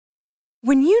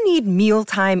When you need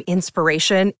mealtime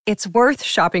inspiration, it's worth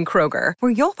shopping Kroger,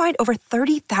 where you'll find over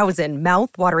 30,000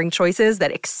 mouth-watering choices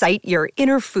that excite your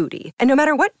inner foodie. And no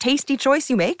matter what tasty choice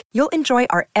you make, you'll enjoy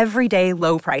our everyday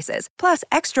low prices, plus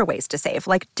extra ways to save,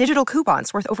 like digital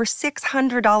coupons worth over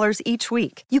 $600 each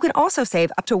week. You can also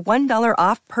save up to $1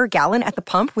 off per gallon at the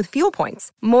pump with fuel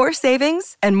points. More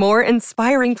savings and more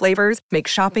inspiring flavors make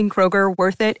shopping Kroger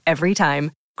worth it every time.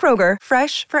 Kroger,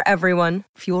 fresh for everyone.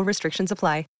 Fuel restrictions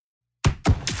apply.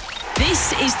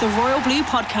 This is the Royal Blue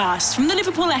Podcast from the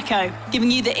Liverpool Echo, giving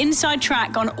you the inside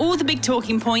track on all the big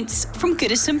talking points from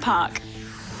Goodison Park.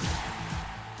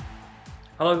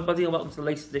 Hello everybody and welcome to the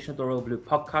latest edition of the Royal Blue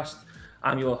Podcast.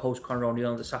 I'm your host Conor O'Neill,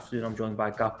 and this afternoon I'm joined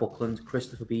by Gav Buckland,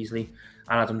 Christopher Beasley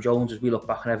and Adam Jones as we look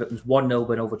back on Everton's 1-0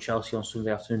 win over Chelsea on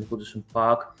Sunday afternoon at Goodison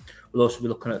Park. We'll also be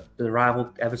looking at the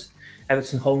rival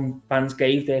Everton home fans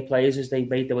gave their players as they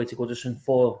made their way to Goodison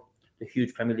for the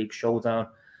huge Premier League showdown,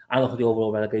 and look at the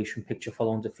overall relegation picture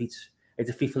following a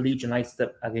defeat for Leeds United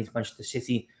against Manchester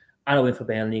City and a win for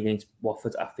Burnley against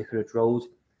Watford at Vicarage Road.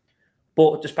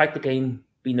 But despite the game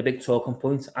being a big talking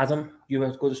point, Adam, you were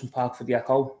at Goodison Park for the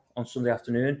Echo on Sunday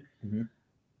afternoon. Mm-hmm.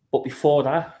 But before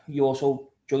that, you also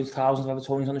joined thousands of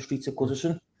Evertonians on the streets of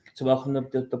Goodison to welcome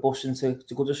the bus into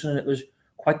Goodison, and it was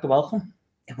quite the welcome.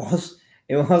 It was.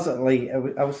 Like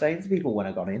I was saying to people when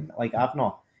I got in, like I've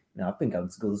been going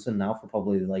to Goodison now for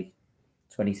probably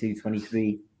 22,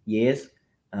 23 years,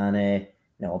 and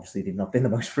obviously they've not been the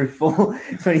most fruitful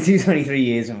 22, 23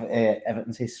 years of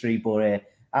Everton's history, but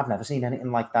I've never seen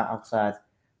anything like that outside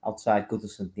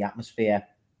Goodison. The atmosphere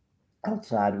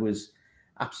outside was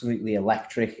absolutely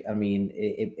electric. I mean,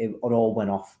 it all went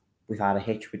off without a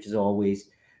hitch, which is always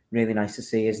really nice to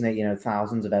see, isn't it?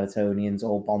 Thousands of Evertonians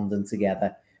all bonding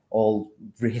together, all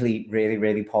really, really,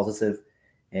 really positive.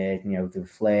 The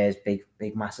flares, big,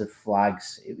 massive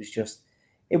flags. It was just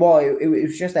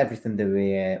everything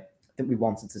that we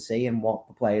wanted to see, and what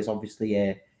the players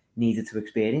obviously needed to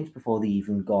experience before they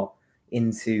even got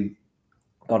into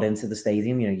the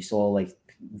stadium. You saw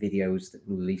videos that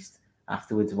were released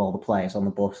afterwards of all the players on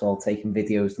the bus all taking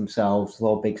videos themselves, with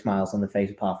all big smiles on their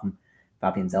face, apart from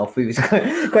Fabian Delph, who was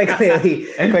quite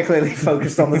clearly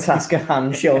focused on the task at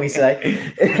hand, shall we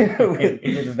say,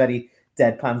 with a very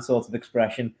deadpan sort of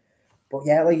expression. But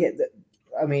yeah,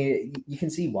 I mean, you can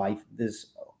see why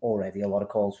there's already a lot of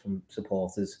calls from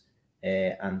supporters,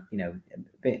 and a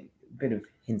bit of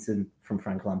hinting from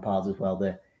Frank Lampard as well.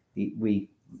 We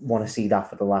want to see that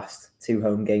for the last two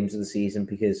home games of the season,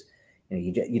 because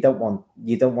you don't want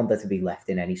there to be left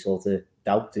in any sort of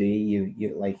doubt, do you?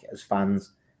 You as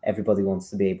fans, everybody wants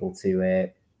to be able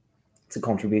to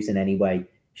contribute in any way,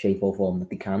 shape or form that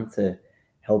they can to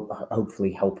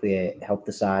hopefully help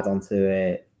the side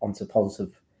onto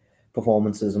positive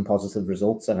performances and positive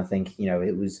results. And I think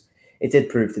it did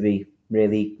prove to be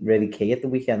really, really key at the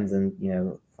weekend,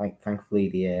 and thankfully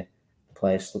the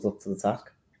players stood up to the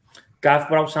task. Gav,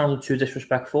 without sounding too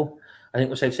disrespectful, I think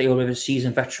we're safe to say you're a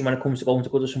seasoned veteran when it comes to going to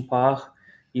Goodison Park.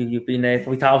 You've been there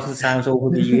probably thousands of times over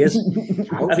the years.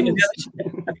 have you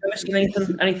ever seen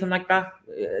anything like that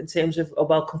in terms of a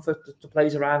welcome for the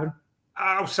players arriving?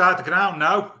 Outside the ground,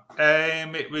 no.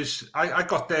 It was. I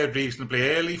got there reasonably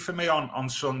early for me on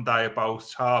Sunday, about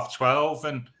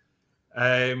 12:30,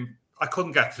 and I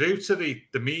couldn't get through to the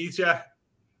media.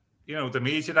 The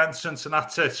media entrance, and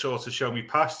that's it. Sort of show me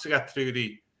past to get through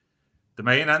the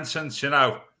main entrance.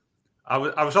 I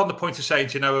was on the point of saying,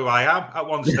 "Do you know who I am?" at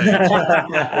one stage.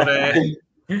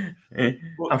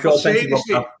 I'm sure.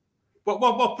 Seriously,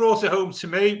 what brought it home to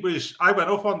me was I went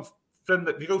up on.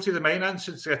 You go to the main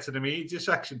entrance to get to the media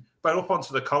section, went up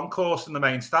onto the concourse in the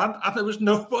main stand, and there was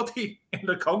nobody in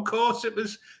the concourse. It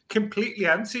was completely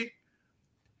empty.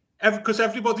 Because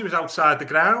everybody was outside the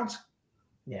ground.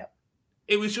 Yeah.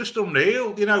 It was just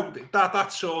unreal,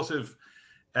 that sort of,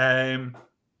 the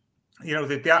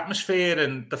atmosphere,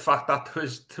 and the fact that there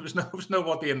was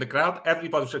nobody in the ground.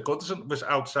 Everybody was at Goodison, was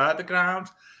outside the ground.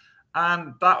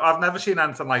 And that I've never seen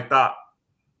anything like that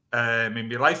in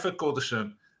my life at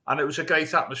Goodison. And it was a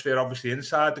great atmosphere, obviously,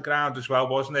 inside the ground as well,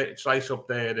 wasn't it? It's right up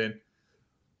there. And,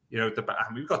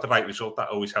 we've got the right result. That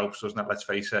always helps, doesn't it? Let's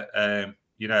face it.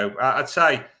 I'd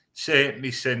say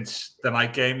certainly since the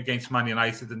night game against Man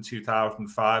United in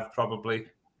 2005, probably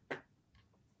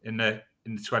in the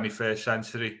 21st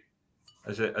century,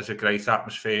 as a great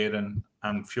atmosphere, and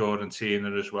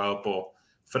Fiorentina as well. But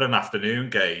for an afternoon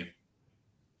game,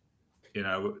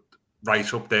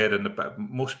 right up there,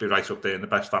 must be right up there in the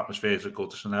best atmospheres of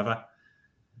Goodison ever.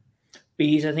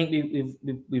 Bees, I think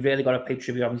we've really got to pay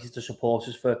tribute, obviously, to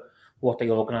supporters for what they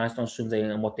organised on Sunday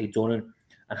and what they've done,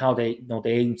 and how they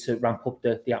aim to ramp up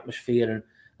the atmosphere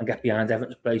and get behind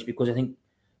Everton's place, because I think,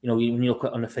 when you look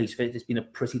at on the face of it, it's been a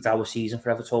pretty dour season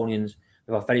for Evertonians.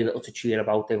 They've had very little to cheer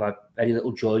about. They've had very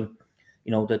little joy.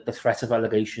 The threat of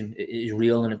relegation is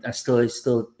real, and it still is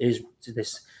to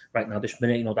this right now, this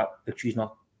minute. That victory's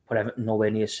not put Everton nowhere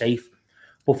near safe.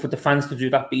 But for the fans to do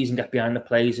that, bees and get behind the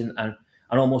players and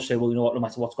almost say, well, no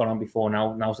matter what's gone on before,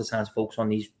 now's the time to focus on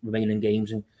these remaining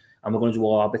games, and we're going to do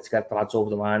all our bit to get the lads over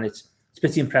the line. It's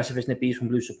pretty impressive, isn't it, bees, from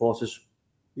Blue supporters?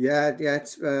 Yeah,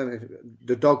 it's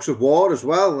the dogs of war as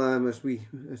well, as we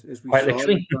quite saw.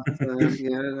 Literally.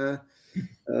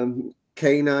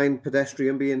 Canine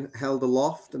pedestrian being held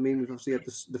aloft. I mean, we've obviously had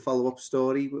the follow-up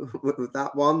story with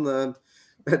that one.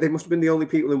 They must have been the only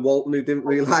people in Walton who didn't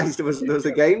realise there was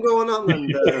a game going on.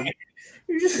 And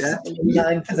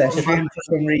Canine pedestrian for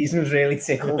some reason was really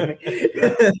tickled me.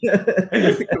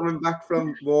 Coming back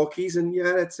from walkies, and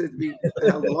it's be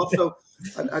held aloft. So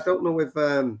I don't know if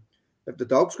the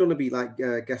dog's going to be like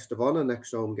guest of honour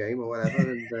next home game or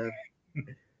whatever, and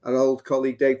our old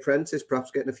colleague Dave Prentice perhaps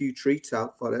getting a few treats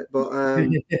out for it. But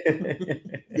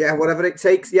whatever it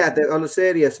takes. Yeah, on a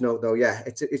serious note though,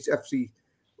 it's actually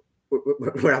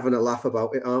we're having a laugh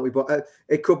about it, aren't we? But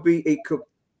it could be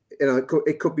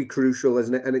crucial,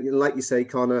 isn't it? And like you say,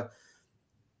 Connor,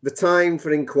 the time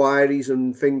for inquiries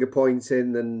and finger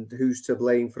pointing and who's to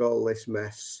blame for all this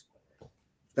mess,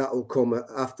 that'll come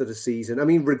after the season. I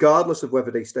mean, regardless of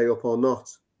whether they stay up or not,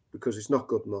 because it's not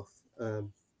good enough.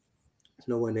 It's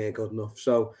nowhere near good enough.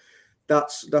 So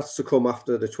that's to come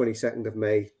after the 22nd of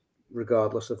May,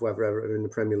 regardless of whether Everton are in the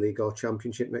Premier League or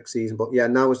Championship next season. But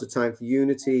now is the time for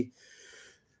unity.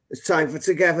 It's time for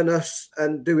togetherness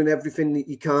and doing everything that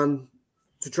you can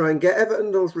to try and get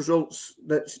Everton those results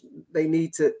that they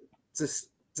need to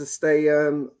stay.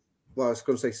 I was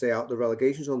going to stay out of the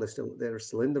relegation zone. They're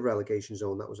still in the relegation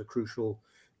zone. That was a crucial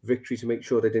victory to make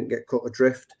sure they didn't get cut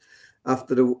adrift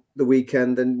after the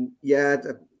weekend. And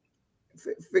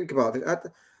think about it. I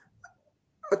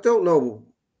don't know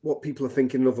what people are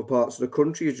thinking in other parts of the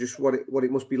country, is just what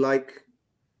it must be like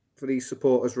for these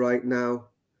supporters right now.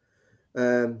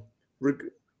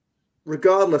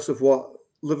 Regardless of what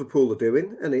Liverpool are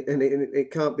doing, and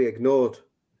it can't be ignored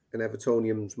in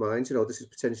Evertonians' minds. This is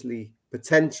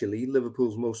potentially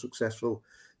Liverpool's most successful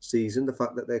season. The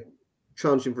fact that they're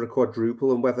challenging for a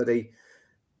quadruple, and whether they've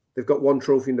got one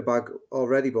trophy in the bag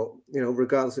already, but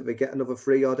regardless if they get another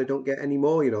 3 or they don't get any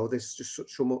more, there's just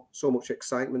so much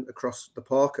excitement across the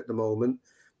park at the moment.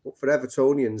 But for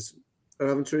Evertonians, they're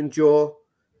having to endure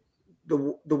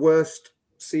the worst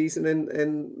season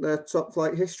in their top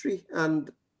flight history, and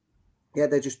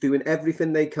they're just doing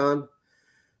everything they can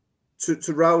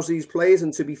to rouse these players.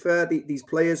 And to be fair, these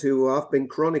players who have been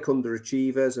chronic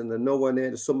underachievers and they're nowhere near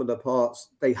the sum of their parts,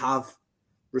 they have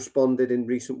responded in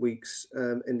recent weeks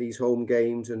in these home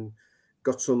games and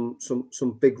got some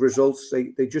big results.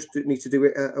 They just need to do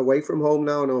it away from home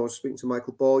now. And I was speaking to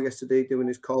Michael Ball yesterday doing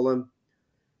his column,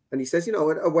 and he says,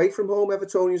 away from home,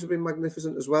 Evertonians have been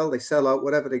magnificent as well. They sell out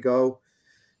wherever they go,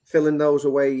 filling those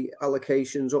away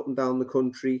allocations up and down the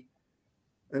country.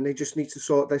 And they just need to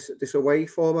sort this away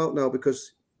form out now,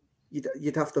 because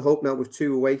you'd have to hope now with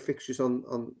 2 away fixtures on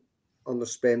the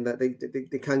spin that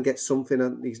they can get something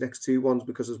on these next 2 ones,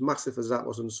 because as massive as that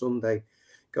was on Sunday,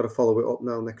 got to follow it up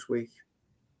now next week.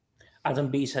 Adam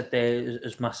B said there,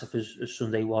 as massive as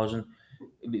Sunday was, and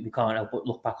we can't help but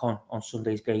look back on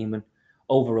Sunday's game, and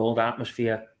overall the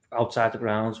atmosphere outside the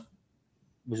grounds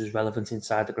was as relevant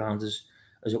inside the grounds as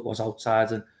it was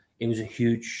outside, and it was a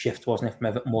huge shift, wasn't it, from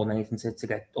Everton more than anything to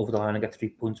get over the line and get 3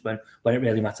 points when it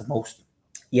really mattered most.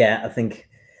 Yeah, I think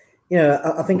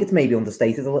I think it's maybe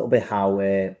understated a little bit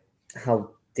how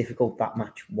difficult that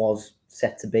match was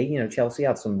set to be. Chelsea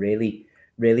had some really,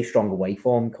 really strong away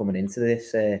form coming into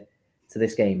this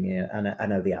game. And I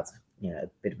know they had a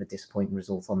bit of a disappointing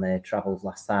result on their travels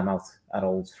last time out at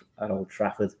Old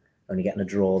Trafford, only getting a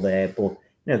draw there. But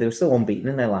they were still unbeaten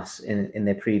in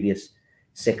their previous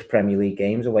 6 Premier League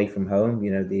games away from home.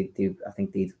 I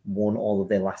think they'd won all of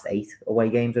their last 8 away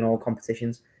games in all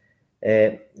competitions.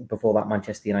 Before that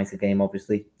Manchester United game,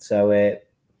 obviously. So, they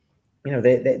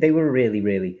were a really,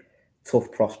 really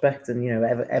tough prospect. And,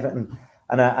 Everton,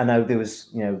 and I know there was,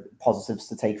 positives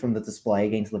to take from the display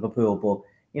against Liverpool, but,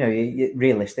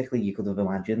 realistically, you could have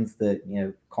imagined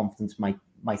that, confidence might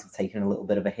have taken a little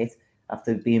bit of a hit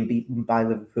after being beaten by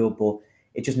Liverpool, but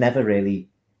it just never really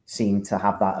seemed to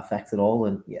have that effect at all.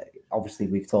 And obviously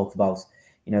we've talked about,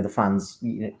 the fans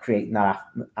creating that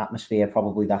atmosphere.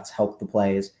 Probably that's helped the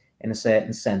players in a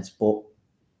certain sense, but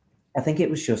I think it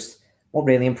was just what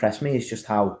really impressed me is just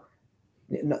how,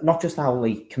 not just how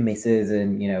committed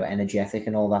and energetic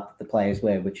and all that the players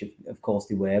were, which of course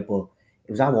they were, but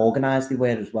it was how organised they were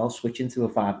as well, switching to a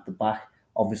 5 at the back.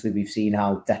 Obviously, we've seen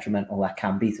how detrimental that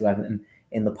can be to Everton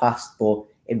in the past, but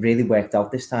it really worked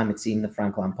out this time. It seemed that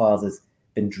Frank Lampard has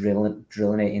been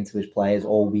drilling it into his players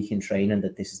all week in training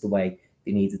that this is the way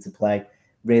they needed to play.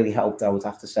 Really helped, I would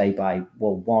have to say, by,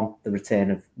 well, one, the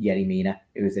return of Yerry Mina,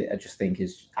 who I just think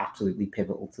is absolutely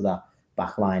pivotal to that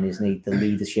back line, isn't he? The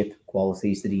leadership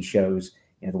qualities that he shows,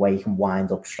 the way he can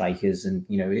wind up strikers, and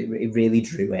it really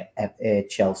drew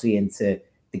Chelsea into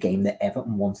the game that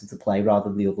Everton wanted to play rather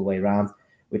than the other way around,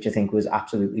 which I think was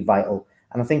absolutely vital.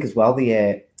 And I think as well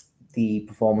the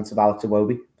performance of Alex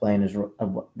Iwobi playing as a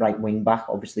right wing back.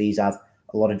 Obviously, he's had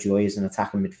a lot of joy as an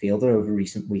attacking midfielder over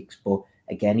recent weeks, but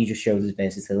again, he just shows his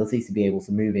versatility to be able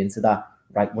to move into that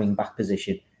right wing back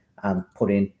position and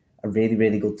put in a really,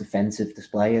 really good defensive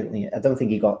display. I don't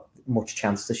think he got much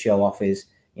chance to show off his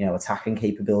attacking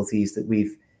capabilities that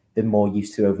we've been more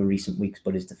used to over recent weeks,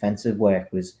 but his defensive work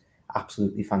was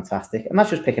absolutely fantastic. And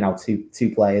that's just picking out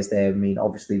two players there. I mean,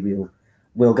 obviously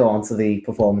we'll go on to the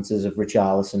performances of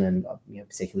Richarlison and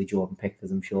particularly Jordan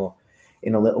Pickford, I'm sure,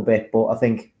 in a little bit. But I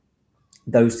think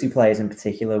those two players in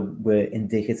particular were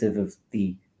indicative of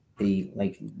the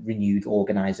renewed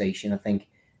organisation. I think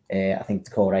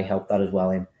Decore helped that as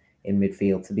well in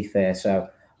midfield, to be fair. So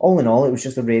all in all, it was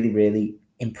just a really, really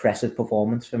impressive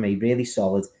performance for me. Really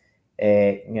solid.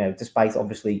 Despite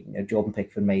obviously Jordan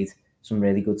Pickford made some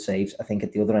really good saves. I think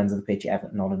at the other end of the pitch,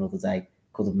 Everton on another day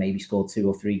could have maybe scored 2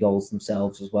 or 3 goals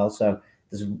themselves as well. So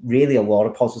there's really a lot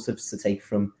of positives to take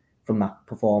from that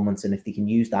performance. And if they can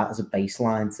use that as a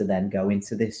baseline to then go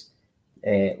into this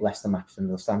Leicester match, then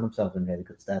they'll stand themselves in really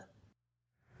good stead.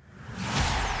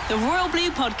 The Royal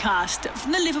Blue Podcast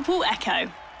from the Liverpool Echo.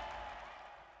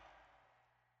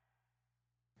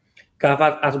 Gav,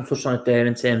 Adam touched on it there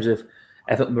in terms of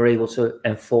Everton were able to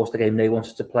enforce the game they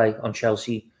wanted to play on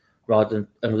Chelsea rather than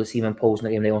another team imposing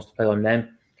the game they wanted to play on them.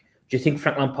 Do you think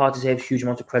Frank Lampard deserves a huge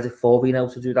amount of credit for being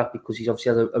able to do that? Because he's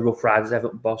obviously had a rough ride as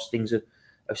Everton boss. Things have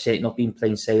certainly not been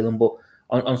plain sailing. But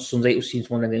on Sunday, it seems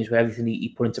one of the games where everything he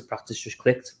put into practice just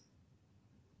clicked.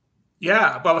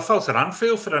 Yeah, well, I felt at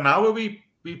Anfield for an hour. We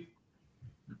played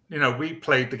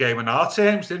the game in our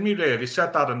terms, didn't we, really?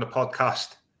 Said that in the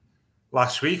podcast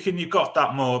last week, and you got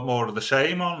that more of the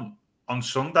same on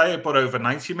Sunday, but over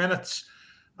 90 minutes.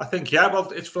 I think,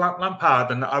 it's Lampard,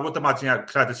 and I would imagine he had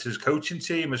credit to his coaching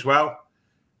team as well.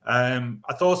 I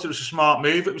thought it was a smart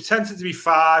move. It was tended to be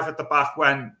 5 at the back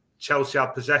when Chelsea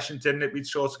had possession, didn't it? We'd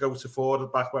sort of go to 4 at the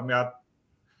back when we had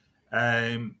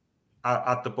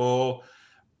at the ball.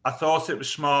 I thought it was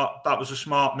smart. That was a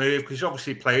smart move because he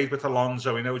obviously played with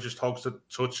Alonso. We know he just hugs the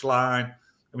touchline.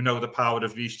 And we know the power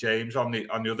of Reece James on the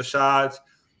other side.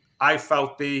 I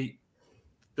felt the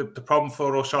problem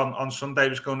for us on Sunday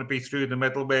was going to be through the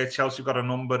middle, where Chelsea got a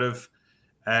number of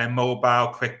mobile,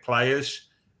 quick players.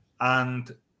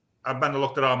 And when I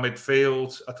looked at our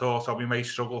midfield, I thought we may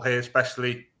struggle here,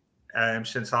 especially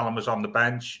since Alan was on the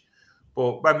bench.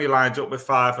 But when we lined up with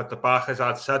 5 at the back, as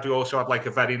I'd said, we also had like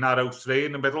a very narrow 3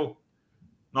 in the middle,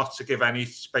 not to give any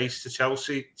space to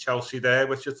Chelsea there,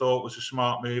 which I thought was a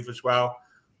smart move as well.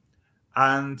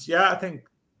 And I think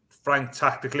Frank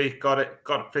tactically got it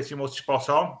pretty much spot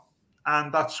on.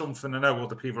 And that's something I know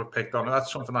other people have picked on. And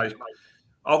that's something I've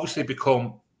obviously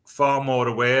become far more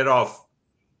aware of,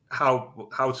 how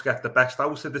to get the best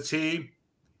out of the team.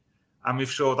 And we've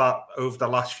saw that over the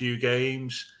last few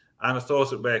games. And I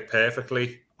thought it worked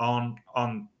perfectly on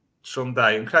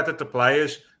Sunday. And credit to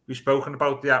players. We've spoken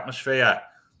about the atmosphere.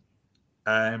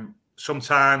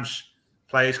 Sometimes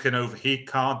players can overheat,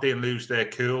 can't they, and lose their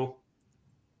cool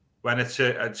when it's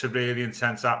a really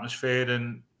intense atmosphere.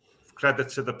 And credit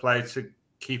to the players to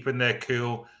keeping their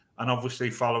cool and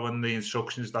obviously following the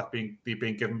instructions that they've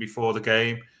been given before the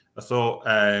game. I thought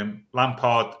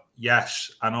Lampard,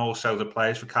 yes, and also the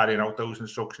players for carrying out those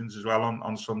instructions as well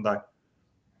on Sunday.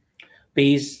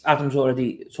 Bees, Adam's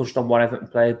already touched on what Everton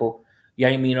played, but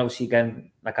Yerry Mina, obviously, again,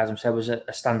 like Adam said, was a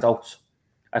standout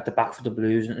at the back for the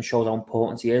Blues and showed how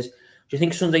important he is. Do you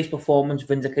think Sunday's performance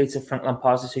vindicated Frank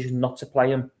Lampard's decision not to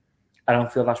play him at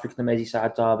Anfield last week in the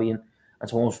Merseyside derby and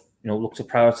to almost look to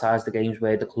prioritise the games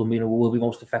where the club will be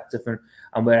most effective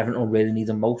and where Everton really need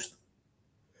them most?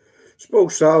 I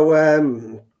suppose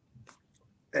so.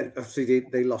 Obviously,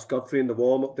 they lost Godfrey in the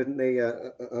warm-up, didn't they, at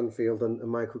Anfield, and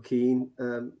Michael Keane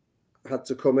had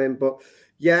to come in. But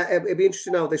it'd be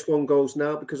interesting how this one goes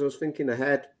now, because I was thinking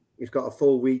ahead. He's got a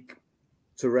full week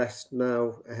to rest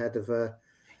now ahead of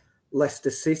Leicester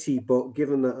City. But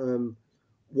given that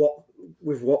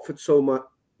with Watford so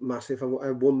massive,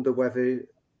 I wonder whether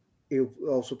he'll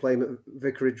also play him at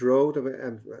Vicarage Road.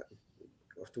 We'll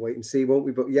have to wait and see, won't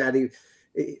we? But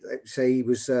say he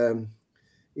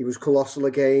was colossal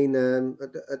again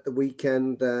at the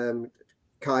weekend.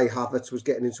 Kai Havertz was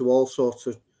getting into all sorts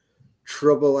of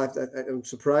trouble. I'm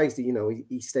surprised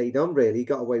he stayed on. Really, he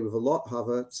got away with a lot.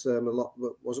 Havertz, a lot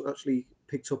that wasn't actually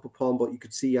picked up upon, but you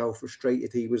could see how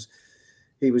frustrated he was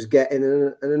getting.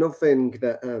 And another thing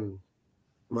that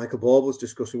Michael Ball was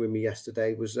discussing with me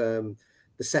yesterday was the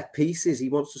set pieces. He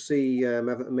wants to see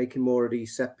Everton making more of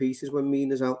these set pieces when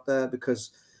Mina's out there, because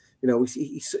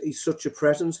he's such a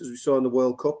presence, as we saw in the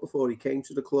World Cup before he came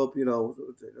to the club.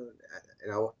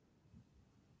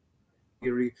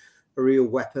 A real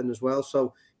weapon as well.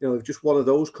 So if just one of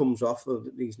those comes off of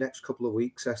these next couple of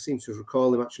weeks, I seem to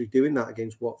recall him actually doing that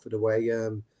against Watford away a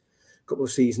couple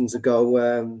of seasons ago.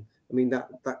 I mean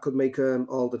that could make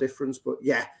all the difference. But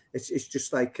yeah, it's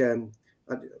just like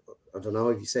I don't know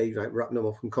if you say like wrapping them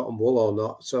up in cotton wool or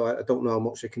not. So I don't know how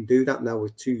much they can do that now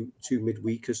with two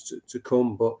midweekers to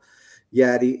come. But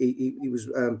yeah, he was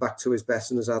back to his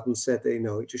best, and as Adam said,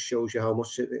 it just shows you how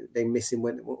much they miss him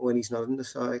when he's not in the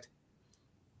side.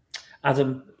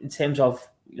 Adam, in terms of,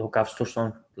 Gav's touched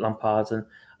on Lampard and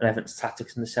Everton's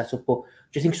tactics and the setup, but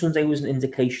do you think Sunday was an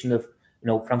indication of,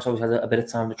 Frank's always had a bit of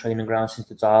time on the training ground since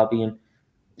the derby, and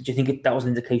do you think that was an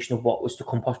indication of what was to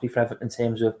come possibly for Everton in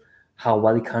terms of how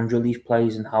well he can drill these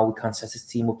plays and how he can set his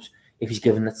team up if he's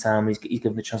given the time, he's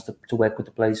given the chance to work with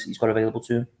the players he's got available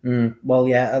to him? Well,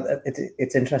 yeah,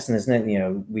 it's interesting, isn't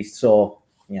it? We saw,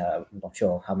 I'm not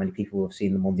sure how many people have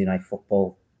seen the Monday Night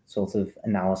Football sort of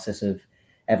analysis of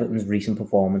Everton's recent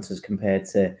performances compared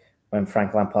to when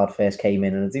Frank Lampard first came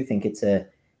in, and I do think it's an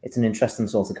interesting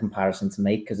sort of comparison to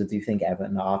make, because I do think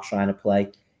Everton are trying to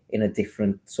play in a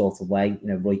different sort of way.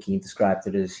 Roy Keane described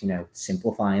it as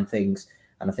simplifying things,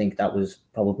 and I think that was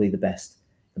probably the best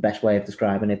way of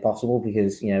describing it possible,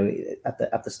 because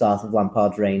at the start of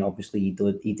Lampard's reign, obviously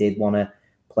he did want to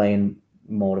play in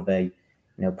more of a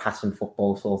passing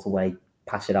football sort of way,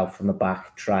 pass it out from the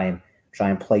back, try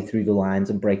and play through the lines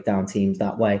and break down teams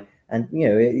that way. And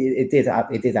it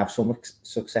did have some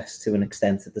success to an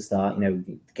extent at the start.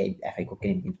 The FA Cup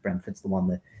game against Brentford's the one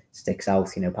that sticks out.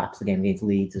 Perhaps the game against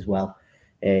Leeds as well,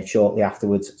 shortly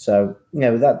afterwards. So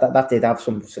that did have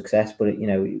some success, but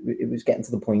it was getting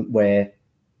to the point where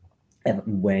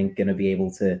Everton weren't going to be able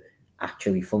to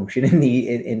actually function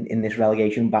in this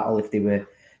relegation battle if they were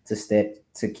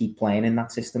to keep playing in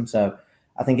that system. So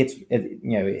I think it's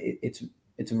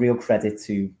a real credit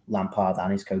to Lampard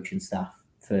and his coaching staff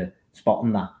for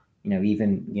spotting that,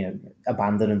 even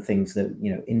abandoning things that,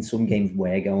 in some games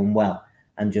were going well,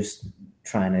 and just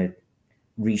trying to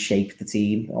reshape the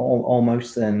team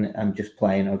almost, and just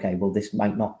playing, okay, well, this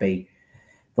might not be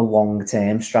the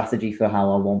long-term strategy for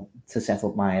how I want to set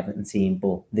up my Everton team,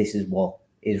 but this is what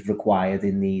is required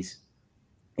in these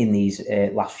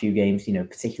last few games,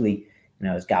 particularly,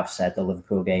 as Gav said, the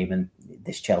Liverpool game and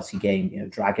this Chelsea game,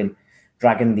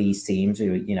 dragging these teams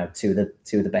who are, two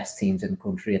of the best teams in the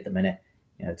country at the minute,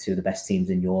 two of the best teams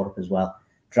in Europe as well,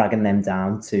 dragging them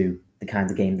down to the kind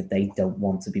of game that they don't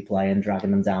want to be playing,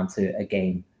 dragging them down to a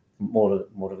game, more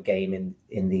of a game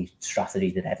in the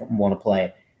strategy that Everton want to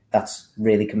play. That's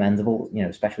really commendable,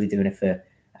 especially doing it for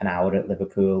an hour at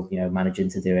Liverpool, managing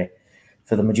to do it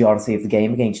for the majority of the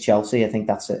game against Chelsea. I think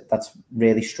that's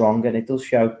really strong, and it does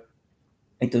show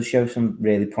some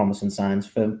really promising signs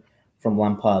from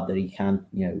Lampard, that he can,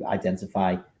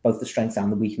 identify both the strengths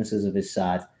and the weaknesses of his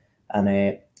side, and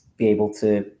be able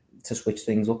to switch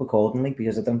things up accordingly.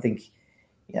 Because I don't think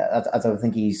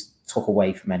he's took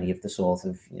away from any of the sort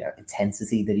of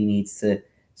intensity that he needs to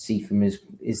see from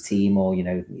his team, or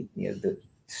the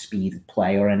speed of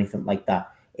play or anything like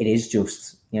that. It is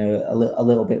just a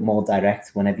little bit more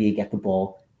direct. Whenever you get the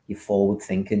ball, you're forward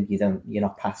thinking. You're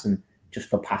not passing just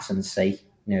for passing's sake.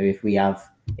 If we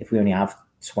only have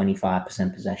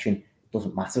 25% possession, it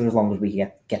doesn't matter, as long as we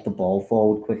get the ball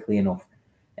forward quickly enough,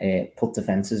 put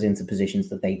defences into positions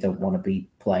that they don't want to be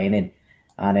playing in,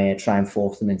 and try and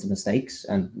force them into mistakes.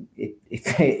 And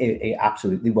it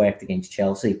absolutely worked against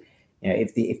Chelsea.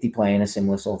 If they play in a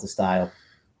similar sort of style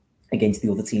against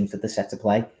the other teams that they're set to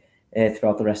play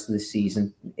throughout the rest of the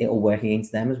season, it'll work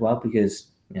against them as well, because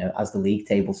as the league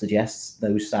table suggests,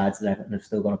 those sides that Everton have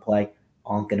still got to play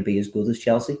aren't going to be as good as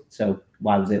Chelsea. So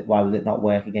why would it not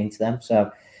work against them?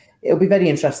 So it'll be very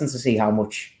interesting to see how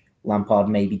much Lampard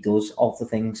maybe does alter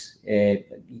things.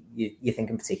 You're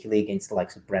thinking particularly against the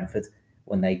likes of Brentford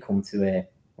when they come to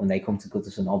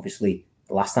Goodison. Obviously,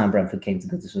 the last time Brentford came to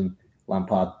Goodison,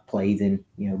 Lampard played in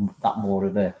that more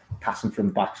of a passing from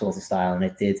the back sort of style, and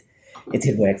it did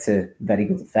work to very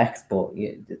good effect. But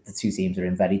the two teams are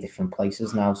in very different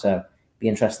places now, so it'll be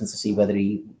interesting to see whether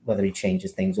he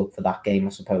changes things up for that game, I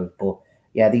suppose. But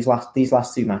yeah, these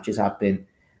last two matches have been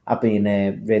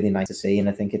really nice to see, and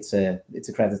I think it's a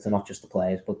credit to not just the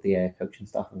players but the coaching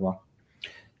staff as well.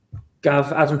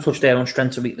 Gav, Adam touched there on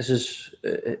strengths and weaknesses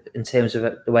in terms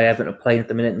of the way Everton are playing at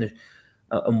the minute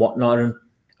and whatnot. And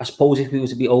I suppose if we were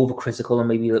to be overcritical and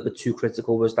maybe a little bit too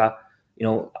critical, was that, you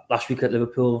know, last week at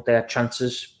Liverpool they had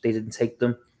chances, they didn't take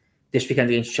them. This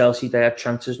weekend against Chelsea they had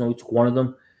chances, no, we took one of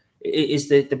them. Is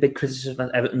the big criticism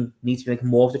that Everton needs to make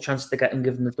more of the chances they're getting,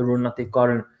 given the run that they've got,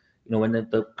 and, you know, when they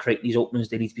create these openings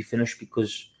they need to be finished,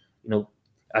 because, you know,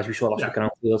 as we saw last week on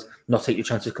Anfield, not take your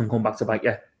chances can come back to bite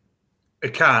you.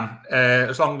 It can,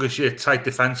 as long as you're tight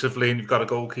defensively and you've got a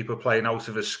goalkeeper playing out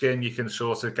of his skin, you can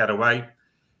sort of get away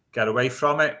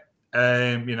from it.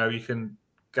 You know, you can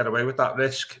get away with that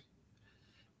risk.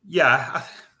 Yeah,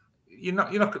 you're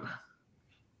not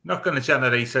going to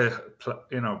generate a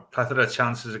plethora of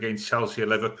chances against Chelsea or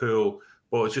Liverpool,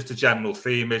 but it's just a general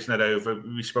theme, isn't it?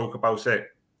 We spoke about it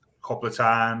a couple of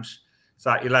times. It's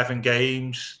like 11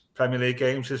 games, Premier League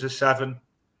games. There's a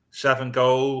seven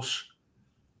goals.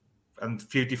 And a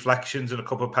few deflections and a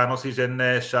couple of penalties in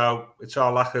there, so it's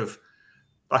our lack of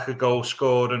goals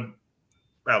scored. And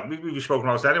well, we've spoken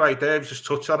about it anyway. Dave just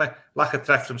touched on it. Lack of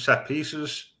threat from set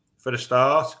pieces for a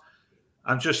start.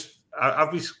 And just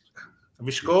have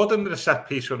we scored them with a set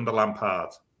piece under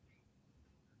Lampard?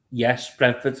 Yes,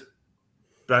 Brentford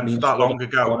that long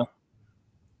ago.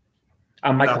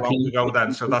 And that long ago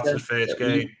then. So that's the first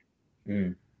game.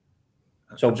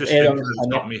 So I'm just thinking it's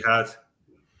not me head.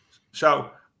 So.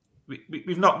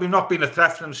 We've not been a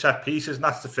threat from set pieces, and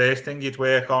that's the first thing you'd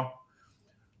work on.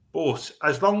 But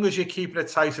as long as you're keeping it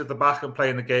tight at the back and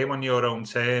playing the game on your own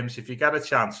terms, if you get a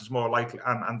chance, it's more likely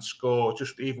and score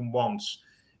just even once,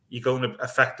 you're going to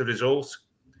affect the result,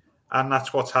 and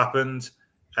that's what's happened.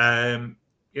 You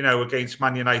know, against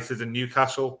Man United and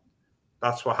Newcastle,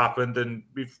 that's what happened. And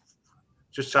we've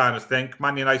just trying to think: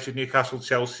 Man United, Newcastle,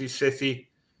 Chelsea,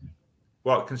 City,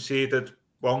 conceded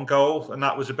one goal, and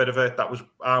that was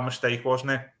our mistake, wasn't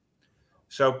it?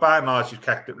 So by and large, you've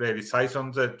kept it really tight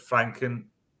under Frank, and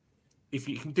if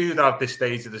you can do that at this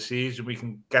stage of the season, we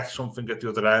can get something at the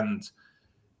other end.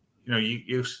 You know,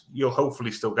 you'll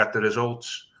hopefully still get the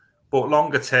results, but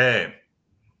longer term,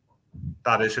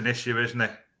 that is an issue, isn't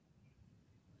it?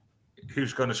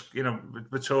 Who's going to, you know,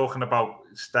 we're talking about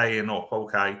staying up,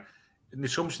 okay? In the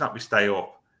assumption that we stay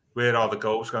up, where are the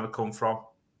goals going to come from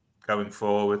going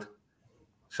forward?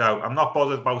 So I'm not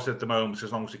bothered about it at the moment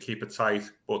as long as we keep it tight.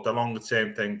 But the longer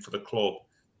term thing for the club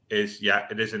is,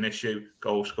 it is an issue,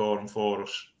 goal scoring for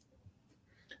us.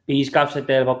 Gav said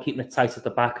there about keeping it tight at the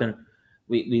back, and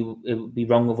it would be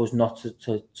wrong of us not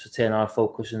to turn our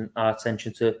focus and our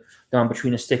attention to the man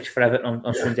between the sticks for Everton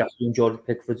on Sunday afternoon. Jordan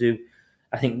Pickford, who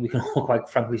I think we can all quite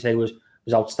frankly say was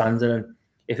outstanding, and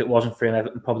if it wasn't for him,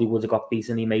 Everton probably would have got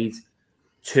beaten. He made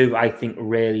two, I think,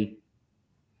 really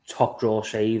top draw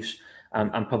saves.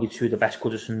 And probably two of the best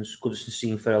Goodison's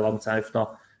seen for a long time, if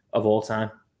not of all time.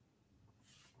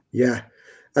 Yeah.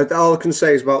 All I can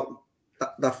say is about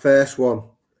that first one,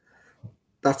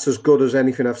 that's as good as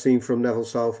anything I've seen from Neville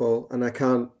Southall, and I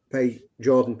can't pay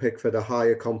Jordan Pickford a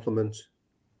higher compliment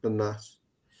than that.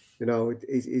 You know,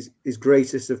 his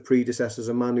greatest of predecessors,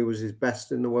 a man who was his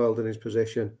best in the world in his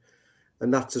position,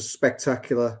 and that's as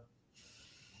spectacular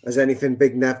as anything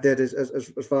Big Nev did,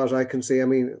 as far as I can see. I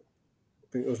mean,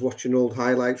 I think I was watching old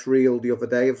highlights reel the other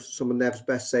day of some of Nev's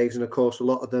best saves, and of course a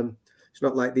lot of them, it's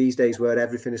not like these days where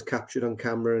everything is captured on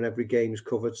camera and every game is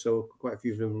covered, so quite a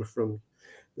few of them are from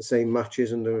the same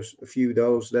matches, and there's a few of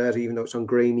those there, even though it's on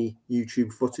grainy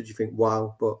YouTube footage, you think,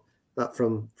 wow, but that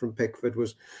from Pickford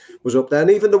was up there.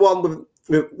 And even the one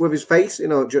with his face, you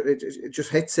know, it just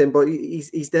hits him, but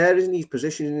he's there, isn't he? His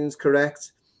positioning is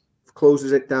correct,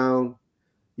 closes it down,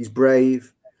 he's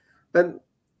brave, and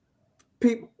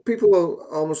people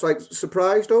are almost like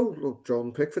surprised. Oh, look,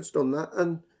 Jordan Pickford's done that.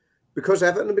 And because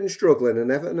Everton have been struggling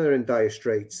and Everton are in dire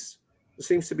straits, there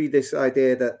seems to be this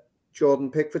idea that Jordan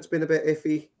Pickford's been a bit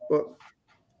iffy, but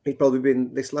he's probably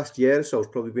been, this last year or so, has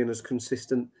probably been as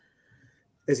consistent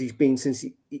as he's been since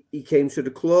he came to the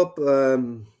club.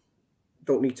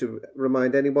 Don't need to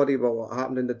remind anybody about what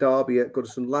happened in the derby at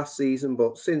Goodison last season,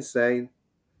 but since then,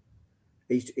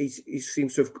 he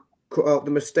seems to have cut out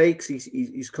the mistakes.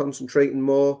 He's concentrating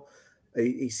more.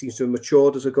 He seems to have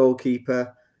matured as a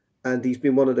goalkeeper, and he's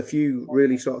been one of the few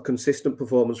really sort of consistent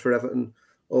performers for Everton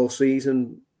all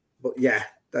season. But yeah,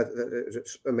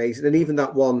 that's amazing. And even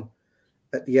that one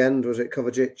at the end, was it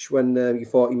Kovacic, when you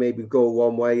thought he maybe go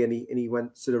one way and he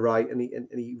went to the right and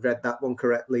he read that one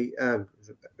correctly. It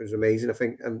was amazing. I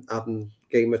think Adam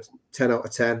gave him a 10 out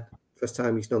of 10. First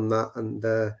time he's done that,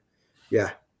 and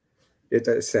yeah,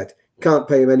 it said can't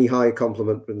pay him any higher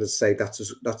compliment than to say that's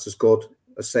as good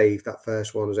a save, that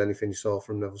first one, as anything you saw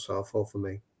from Neville Southall for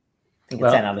me. I think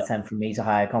a 10 out of 10 from me is a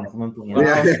higher compliment. But,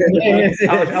 I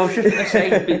was just going to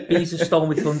say, Bees has stolen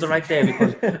my thunder right there,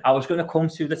 because I was going to come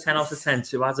to the 10 out of 10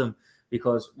 to Adam,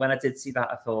 because when I did see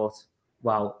that, I thought,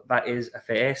 wow, that is a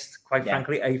first, quite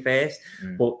frankly, a first.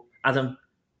 But Adam,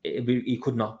 you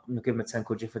could not give him a 10,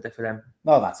 could you, for them?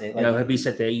 No, that's it. Like, he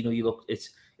said there, you look,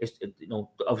 it's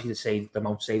obviously the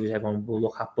amount of saves everyone will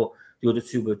look at, but the other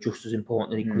two were just as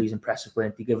important and equally as impressive,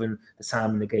 weren't they, given the time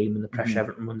in the game and the pressure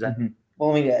Everton runs in.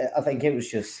 Well, I mean, I think it was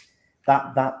just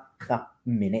that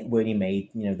minute where he made,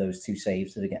 those two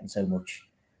saves that are getting so much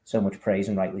praise,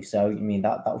 and rightly so. I mean,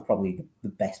 that was probably the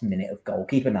best minute of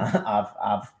goalkeeping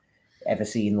I've ever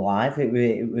seen live.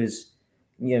 It was,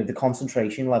 the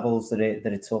concentration levels that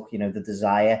it took, the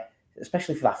desire,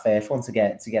 especially for that first one to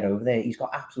get over there. He's got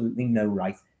absolutely no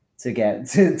right to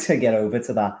get over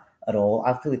to that at all.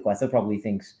 Azpilicueta probably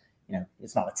thinks,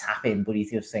 it's not a tap in, but he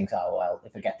just thinks, oh well,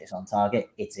 if I get this on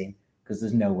target, it's in, because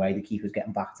there's no way the keeper's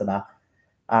getting back to that.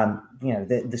 And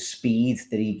the speed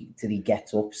that he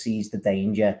gets up, sees the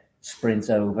danger,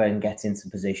 sprints over and gets into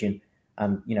position,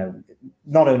 and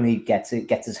not only gets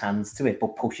his hands to it,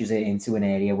 but pushes it into an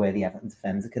area where the Everton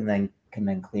defender can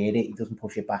then clear it. He doesn't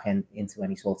push it back into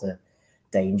any sort of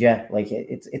danger. Like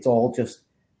it's all just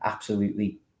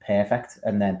absolutely perfect.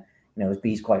 And then as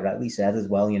Bees quite rightly said as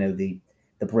well, the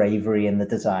bravery and the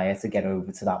desire to get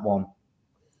over to that one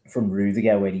from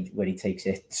Rudiger where he takes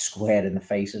it square in the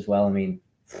face as well. I mean,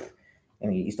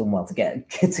 he's done well to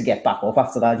get back up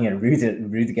after that.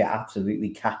 Rudiger absolutely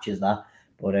catches that,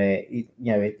 but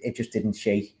it just didn't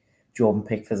shake Jordan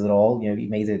Pickford at all. He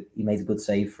made a good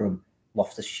save from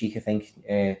Loftus-Cheek, I think,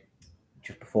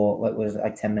 just before, was it,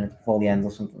 like 10 minutes before the end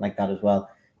or something like that as well.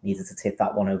 Needed to tip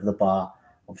that one over the bar.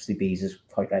 Obviously, Bees has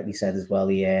quite rightly said as well.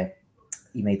 He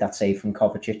made that save from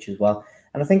Kovacic as well.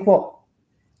 And I think what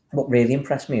really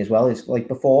impressed me as well is, like,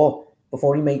 before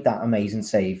he made that amazing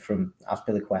save from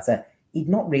Azpilicueta, he'd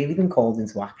not really been called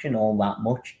into action all that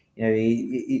much.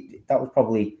 That was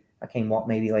probably,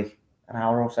 maybe like an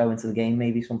hour or so into the game,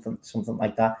 maybe something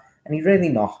like that. And he'd really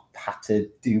not had to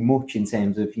do much in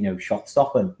terms of, shot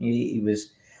stopping.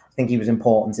 I think he was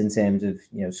important in terms of,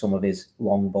 some of his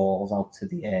long balls out to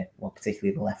the,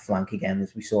 particularly the left flank again,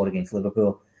 as we saw against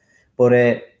Liverpool. But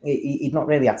he'd not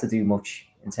really had to do much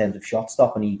in terms of shot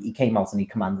stop, and he came out and he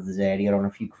commanded his area on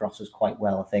a few crosses quite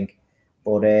well, I think.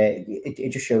 But it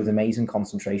just shows amazing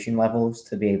concentration levels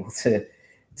to be able to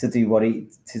do what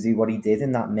he did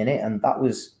in that minute, and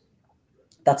that's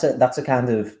a kind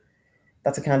of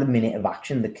minute of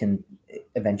action that can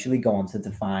eventually go on to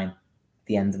define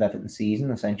the end of Everton's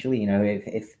season. Essentially,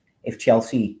 if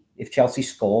Chelsea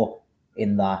score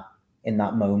in that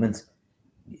moment,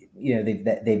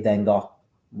 they've then got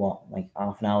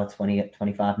half an hour,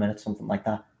 25 minutes, something like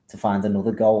that, to find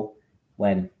another goal.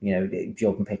 When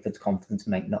Jordan Pickford's confidence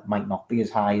might not be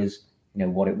as high as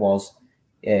what it was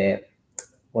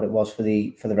for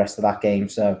the rest of that game.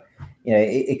 So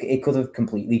it could have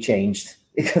completely changed.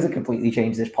 It could have completely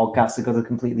changed this podcast. It could have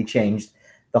completely changed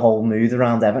the whole mood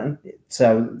around Everton.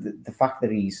 So the fact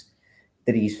that he's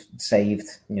saved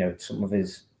some of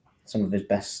his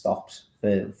best stops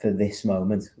for this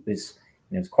moment was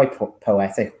it's quite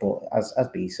poetic. But as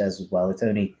B says as well, it's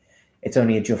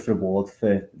only a just reward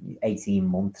for 18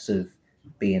 months of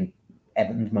being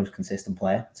Everton's most consistent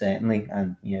player, certainly.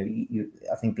 And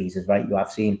I think Bees is right. You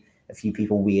have seen a few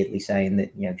people weirdly saying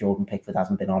that Jordan Pickford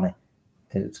hasn't been on it,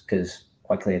 because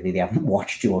quite clearly they haven't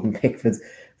watched Jordan Pickford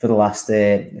for the last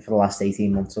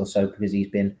 18 months or so, because he's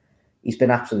been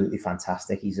absolutely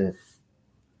fantastic. He's been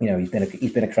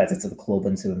a credit to the club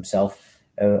and to himself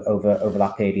over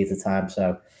that period of time.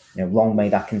 So long may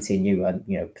that continue, and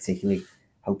particularly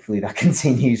hopefully that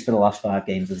continues for the last 5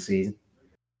 games of the season.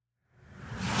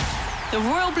 The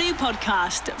Royal Blue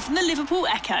Podcast from the Liverpool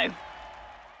Echo.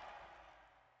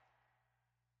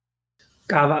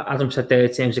 Gav, Adam said there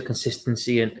in terms of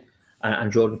consistency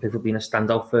and Jordan Pickford being a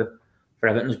standout for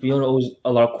Everton. There's been always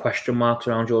a lot of question marks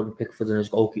around Jordan Pickford and his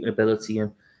goalkeeping ability,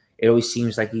 and it always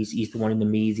seems like he's the one in the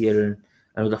media and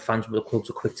other fans of the clubs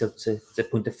are quick to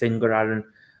point the finger at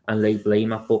and lay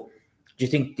blame at. But do you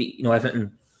think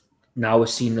Everton now we've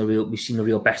seen the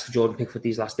real best of Jordan Pickford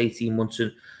these last 18 months,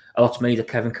 and a lot's made of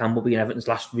Kevin Campbell being Everton's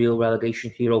last real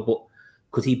relegation hero, but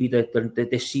could he be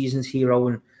this season's hero,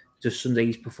 and does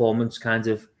Sunday's performance kind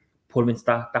of put him into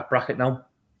that bracket now?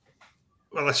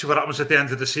 Well, let's see what happens at the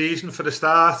end of the season for the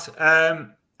start. I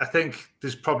think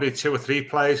there's probably 2 or 3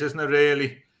 players, isn't there,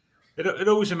 really? It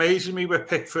always amazes me with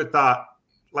Pickford that,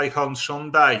 like on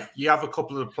Sunday, you have a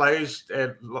couple of the players, a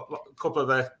couple of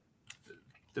the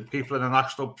the people in the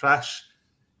national press,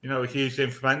 hugely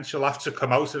influential, have to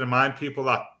come out and remind people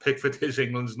that Pickford is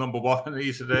England's number one and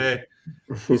he's a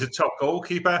top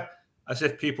goalkeeper, as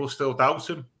if people still doubt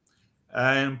him.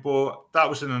 But that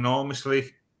was an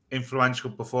enormously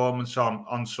influential performance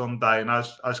on Sunday. And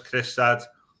as Chris said,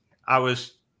 I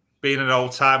was being an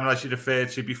old timer, as you referred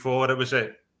to before. It was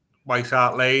at White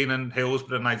Hart Lane and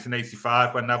Hillsborough in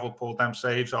 1985 when Neville pulled them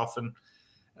saves off. And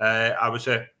I was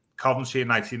at Coventry in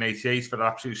 1988 for an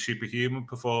absolute superhuman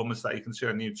performance that you can see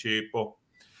on YouTube. But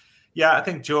yeah, I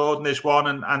think Jordan is one,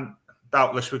 and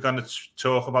doubtless we're going to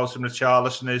talk about him.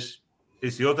 Richarlison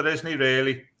is the other, isn't he,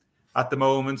 really, at the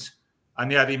moment?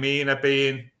 And Yerry Mina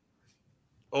being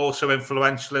also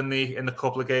influential in the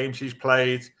couple of games he's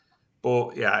played.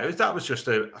 But yeah, that was just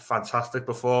a fantastic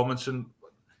performance and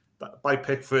by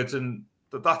Pickford, and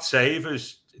that save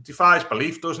it defies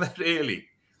belief, doesn't it? Really,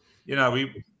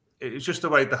 it's just the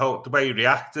way he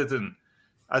reacted, and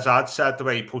as I'd said, the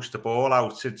way he pushed the ball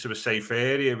out into a safe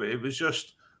area.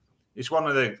 It's one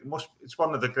of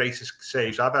the greatest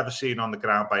saves I've ever seen on the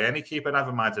ground by any keeper,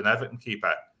 never mind an Everton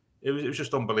keeper. It was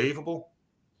just unbelievable.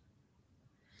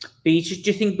 Do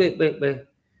you think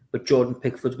with Jordan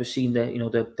Pickford, we're seeing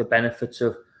the benefits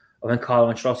of when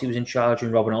Carlo Ancelotti was in charge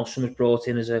and Robin Olsen was brought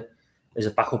in as a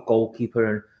backup goalkeeper,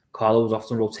 and Carlo was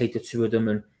often rotate the two of them,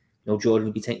 and Jordan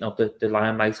would be taking up the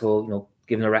limelight or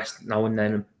giving a rest now and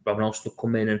then, and Robin Olsen would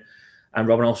come in, and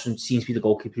Robin Olsen seems to be the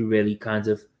goalkeeper who really kind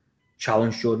of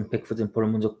challenged Jordan Pickford and put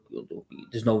him under.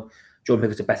 There's no Jordan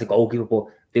Pickford's a better goalkeeper, but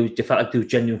they felt like there was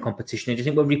genuine competition. And do you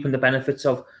think we're reaping the benefits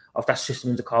of that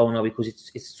system under Carlo now because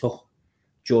it's took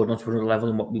Jordan onto another level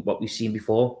than what we've seen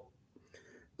before?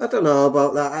 I don't know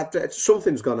about that.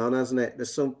 Something's gone on, hasn't it?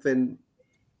 There's something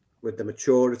with the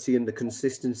maturity and the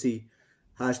consistency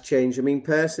has changed. I mean,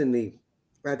 personally,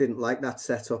 I didn't like that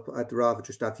setup. I'd rather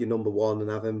just have your number one and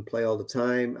have him play all the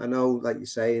time. I know, like you're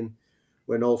saying,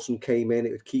 when Olsen came in,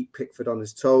 it would keep Pickford on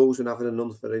his toes, and having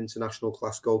another international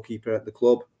class goalkeeper at the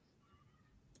club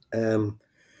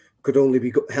could only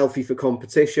be healthy for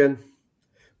competition.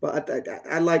 But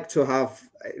I like to have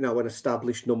an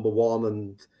established number one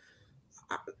and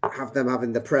have them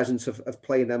having the presence of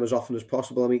playing them as often as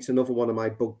possible. I mean, it's another one of my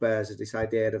bugbears is this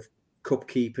idea of cup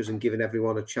keepers and giving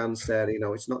everyone a chance there.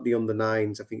 It's not the under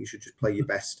nines. I think you should just play your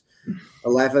best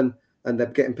 11, and they're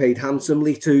getting paid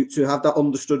handsomely to have that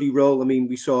understudy role. I mean,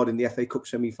 we saw it in the FA Cup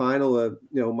semi-final.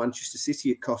 Manchester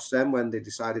City, it cost them when they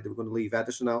decided they were going to leave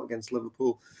Ederson out against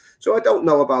Liverpool. So I don't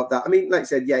know about that. I mean, like I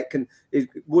said, yeah, it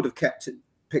would have kept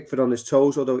Pickford on his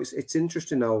toes, although it's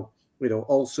interesting now.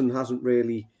 Olsen hasn't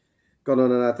really gone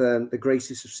on and had the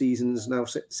greatest of seasons now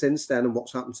since then, and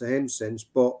what's happened to him since.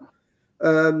 But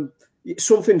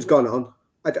something's gone on.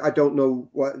 I don't know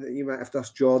what you might have to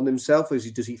ask Jordan himself.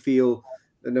 Does he feel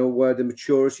where the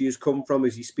maturity has come from?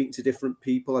 Is he speaking to different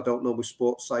people? I don't know, with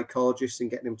sports psychologists and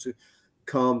getting him to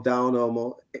calm down or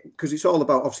more, because it's all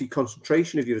about obviously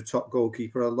concentration. If you're a top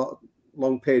goalkeeper, a lot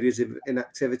long periods of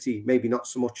inactivity, maybe not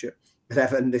so much at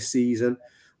Everton this season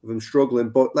with him struggling,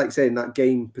 but like I say, in that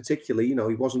game particularly,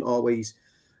 he wasn't always.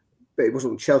 But it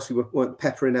wasn't Chelsea weren't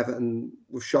peppering Everton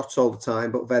with shots all the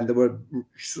time, but then there were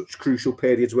such crucial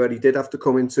periods where he did have to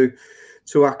come into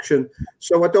action.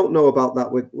 So I don't know about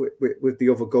that with the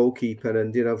other goalkeeper,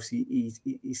 and obviously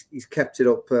he's kept it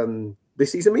up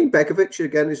this season. I mean, Begovic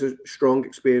again is a strong,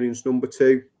 experienced number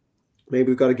two. Maybe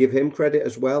we've got to give him credit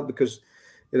as well, because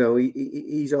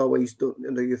he's always done.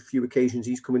 A few occasions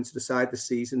he's come into the side this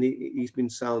season. He's been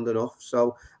sound enough.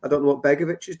 So I don't know what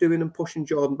Begovic is doing and pushing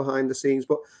Jordan behind the scenes,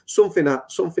 but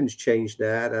something's changed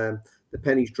there. The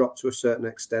penny's dropped to a certain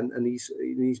extent, and he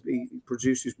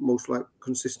produces most like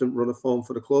consistent run of form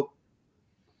for the club.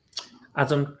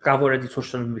 Adam, Gav already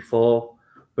touched on him before,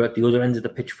 but at the other end of the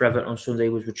pitch for Everton on Sunday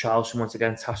was Richarlison once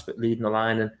again tasked with leading the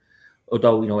line, and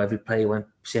although every player went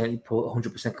certainly put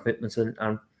 100% commitment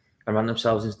and ran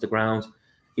themselves into the ground,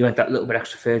 he went that little bit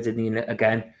extra further, didn't he? And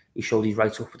again, he showed he's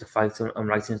right up for the fight and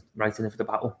right in for the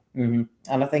battle. Mm-hmm.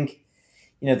 And I think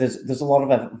there's a lot of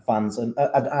Everton fans, and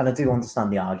I do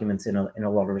understand the argument in a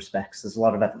lot of respects. There's a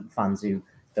lot of Everton fans who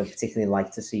don't particularly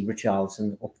like to see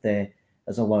Richarlison up there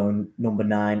as a lone number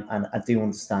 9, and I do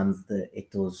understand that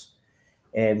it does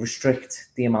restrict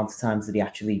the amount of times that he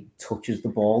actually touches the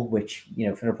ball, which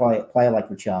for a player like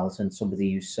Richarlison,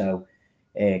 somebody who's so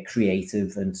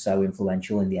creative and so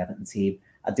influential in the Everton team,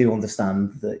 I do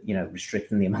understand that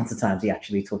restricting the amount of times he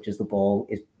actually touches the ball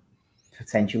is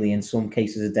potentially in some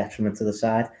cases a detriment to the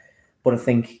side. But I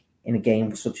think in a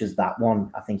game such as that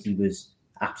one, I think he was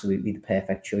absolutely the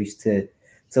perfect choice to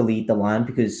lead the line,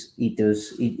 because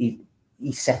he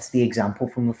sets the example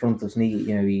from the front, doesn't he?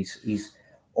 He's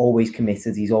always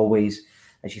committed. He's always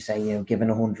as you say, giving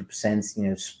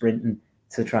 100%, sprinting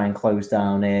to try and close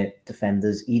down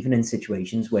defenders, even in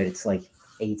situations where it's like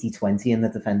 80-20 in the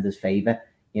defender's favour.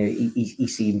 He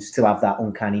seems to have that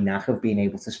uncanny knack of being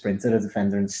able to sprint at a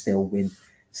defender and still win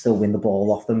the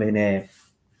ball off them in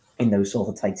those sort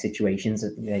of tight situations.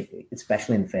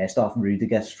 Especially in the first half,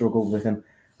 Rudiger struggled with him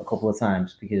a couple of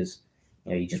times because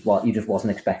you just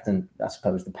wasn't expecting, I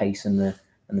suppose, the pace and the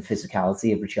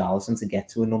physicality of Richarlison to get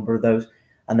to a number of those.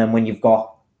 And then when you've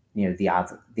got the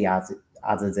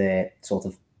added sort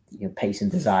of pace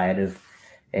and desire of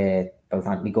both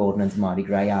Anthony Gordon and Damari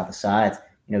Gray either side,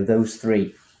 those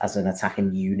three as an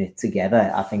attacking unit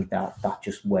together, I think that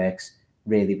just works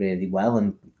really, really well.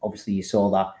 And obviously you saw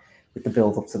that with the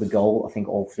build up to the goal. I think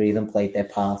all three of them played their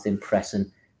part in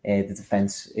pressing the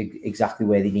defence exactly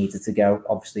where they needed to go.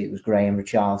 Obviously it was Gray and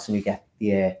Richarlison who get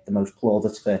the most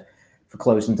plaudits for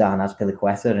closing down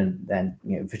Azpilicueta, and then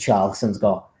Richarlison's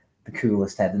got the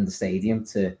coolest head in the stadium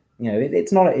to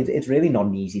it's really not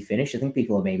an easy finish. I think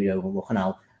people are maybe overlooking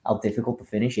how difficult the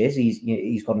finish is.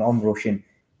 He's got an on-rushing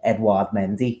Edouard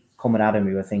Mendy coming at him,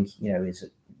 who I think is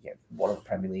one of the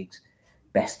Premier League's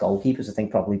best goalkeepers. I think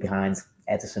probably behind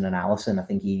Ederson and Alisson. I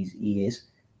think he is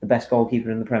the best goalkeeper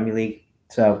in the Premier League.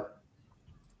 So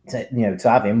to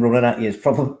have him running at you is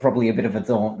probably a bit of a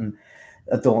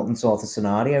daunting sort of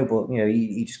scenario. But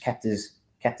he just kept his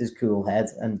cool head,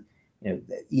 and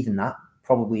even that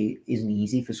probably isn't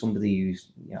easy for somebody who's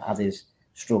had his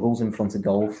struggles in front of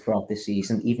goal throughout this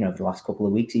season. Even over the last couple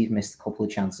of weeks, he's missed a couple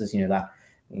of chances. I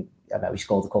know he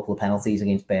scored a couple of penalties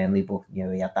against Burnley, but he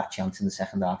had that chance in the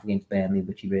second half against Burnley,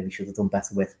 which he really should have done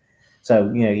better with. So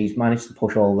he's managed to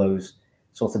push all those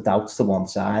sort of doubts to one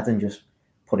side and just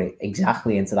put it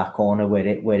exactly into that corner where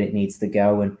it needs to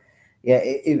go. And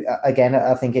again,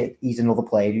 I think he's another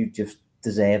player who just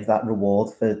deserved that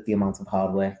reward for the amount of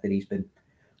hard work that he's been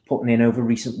putting in over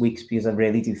recent weeks, because I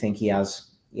really do think he has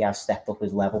stepped up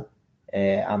his level,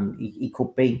 and he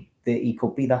could be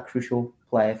that crucial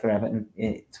player for Everton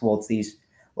towards these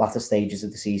latter stages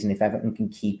of the season. If Everton can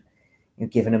keep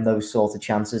giving him those sort of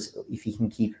chances, if he can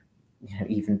keep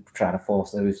even trying to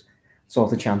force those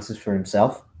sort of chances for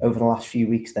himself over the last few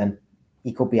weeks, then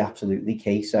he could be absolutely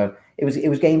key. So it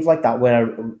was games like that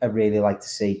where I really like to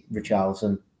see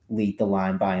Richarlison lead the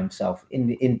line by himself.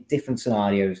 In different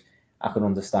scenarios, I can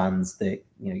understand that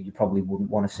you probably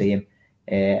wouldn't want to see him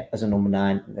as a number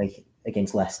 9, like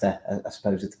against Leicester. I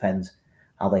suppose it depends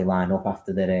how they line up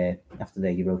after their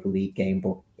Europa League game,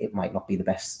 but it might not be the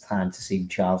best time to see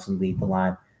Richarlison lead the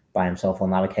line by himself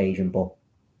on that occasion. But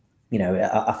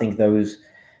I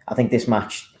think this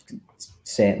match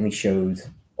certainly showed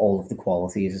all of the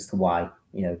qualities as to why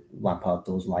Lampard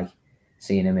does like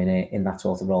seeing him in that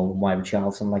sort of role, and why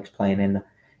Richarlison likes playing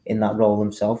in that role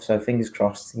himself. So fingers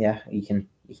crossed, he can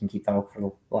keep that up for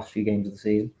the last few games of the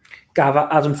season. Gav,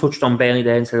 Adam touched on Burnley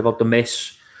there and said about the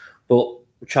miss, but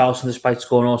Richarlison, despite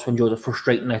scoring, also enjoyed a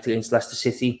frustrating night against Leicester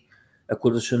City at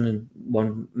Goodison, and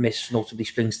one miss notably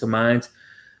springs to mind.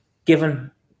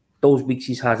 Given those weeks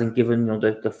he's had, and given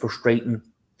the frustrating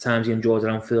times he enjoyed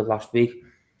around field last week,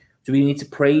 do we need to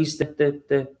praise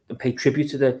the pay tribute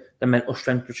to the mental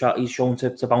strength which he's shown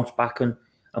to bounce back and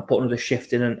put another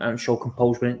shift in and show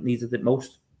composure when it needed it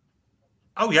most?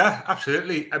 Oh yeah,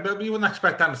 absolutely. I mean, you wouldn't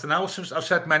expect anything else. I've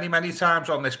said many, many times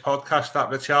on this podcast that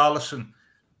Richarlison,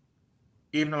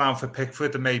 even allowing for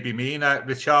Pickford and maybe Mina,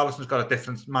 Richarlison's got a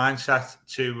different mindset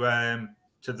to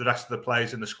the rest of the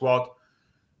players in the squad,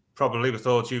 probably with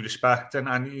all due respect.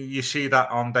 And you see that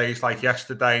on days like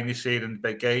yesterday, and you see it in the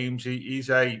big games. He's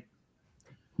a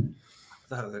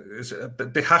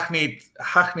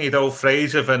hackneyed old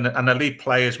phrase of an elite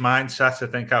player's mindset, I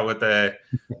think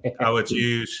I would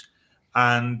use.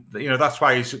 And that's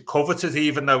why he's coveted,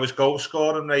 even though his goal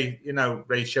scoring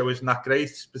ratio isn't that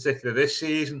great, particularly this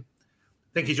season.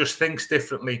 I think he just thinks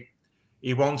differently.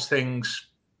 He wants things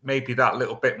maybe that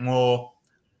little bit more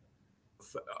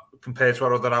compared to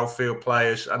our other outfield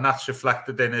players, and that's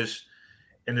reflected in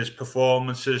his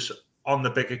performances on the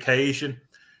big occasion.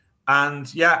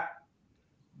 And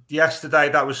yesterday,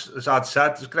 that was, as I'd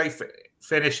said, it was a great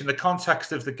finish in the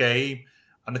context of the game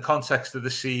and the context of the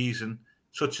season.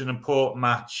 Such an important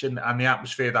match, and the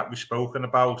atmosphere that we've spoken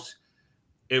about.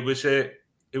 It was an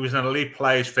elite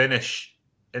player's finish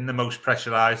in the most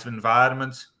pressurised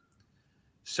environment.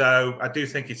 So I do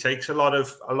think he takes a lot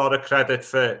of credit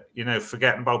for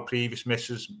forgetting about previous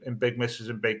misses in big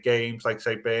games, like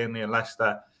say Burnley and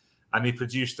Leicester, and he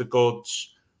produced the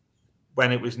goods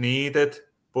when it was needed.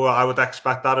 But I would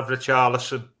expect that of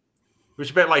Richarlison. It was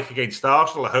a bit like against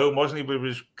Arsenal at home, wasn't he? He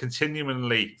was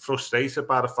continually frustrated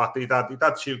by the fact that he'd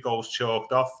had 2 goals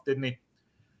chalked off, didn't he?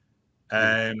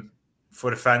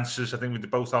 for offences. I think we were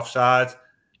both offside,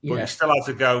 but Yeah. he still had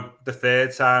to go the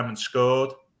third time and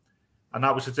scored. And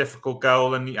that was a difficult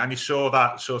goal. And you saw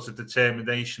that sort of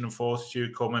determination and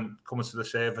fortitude coming to the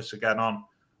surface again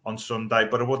on Sunday.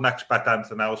 But I wouldn't expect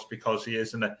anything else because he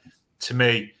isn't. To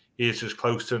me, he is as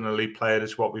close to an elite player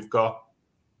as what we've got.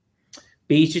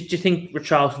 Bees, do you think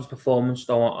Richarlison's performance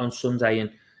though on Sunday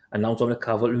and now Dominic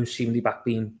Calvert-Lewin seemingly back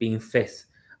being fit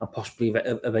and possibly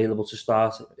available to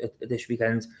start at this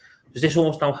weekend, does this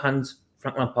almost now hand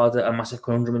Frank Lampard a massive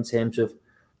conundrum in terms of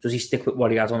does he stick with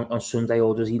what he has on Sunday,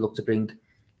 or does he look to bring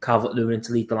Calvert-Lewin in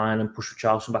to lead the line and push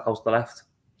Richarlison back out to the left?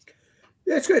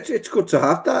 Yeah, it's good to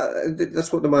have that.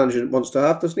 That's what the manager wants to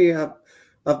have, doesn't he? Have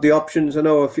the options. I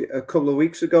know a couple of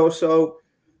weeks ago or so,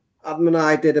 Adam and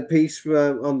I did a piece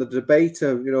on the debate.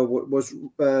 Was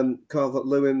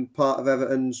Calvert-Lewin part of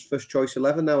Everton's first choice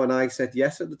 11 now? And I said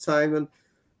yes at the time. And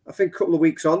I think a couple of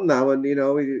weeks on now, and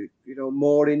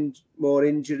more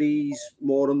injuries,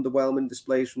 more underwhelming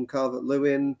displays from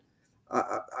Calvert-Lewin.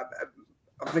 I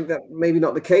think that maybe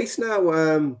not the case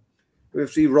now. We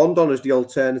see Rondon as the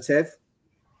alternative,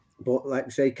 but like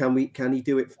we say, can he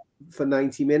do it for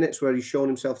 90 minutes where he's shown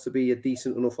himself to be a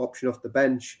decent enough option off the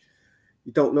bench?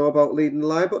 You don't know about leading the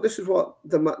line, but this is what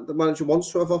the manager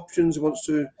wants to have options. He wants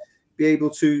to be able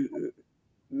to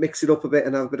mix it up a bit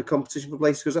and have a bit of competition for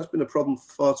place, because that's been a problem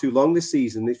for far too long this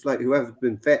season. It's like whoever's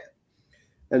been fit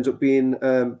ends up being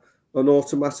an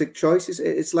automatic choice.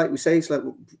 It's like we say, it's like,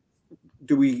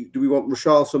 do we want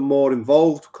Richarlison more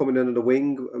involved, coming in the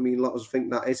wing? I mean, a lot of us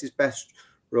think that is his best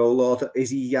role, or is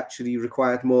he actually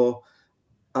required more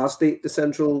as the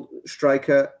central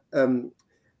striker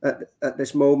at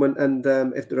this moment? And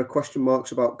if there are question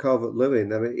marks about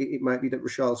Calvert-Lewin, I mean, it might be that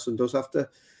Richarlison does have to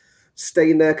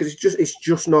stay in there, because it's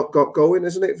just not got going,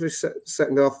 isn't it, for his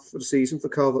second half of the season for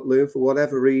Calvert-Lewin, for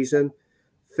whatever reason,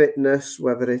 fitness,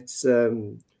 whether it's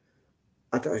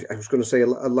I was going to say a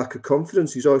lack of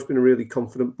confidence. He's always been a really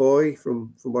confident boy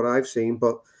from what I've seen,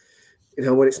 but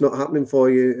when it's not happening for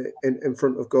you in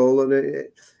front of goal, and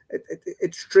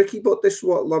it's tricky. But this is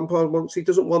what Lampard wants. He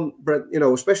doesn't want Brent,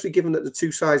 especially given that the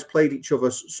two sides played each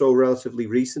other so relatively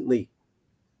recently.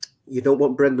 You don't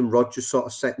want Brendan Rodgers sort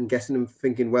of second guessing him,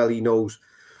 thinking, well, he knows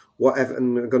what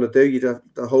Everton are going to do. You'd have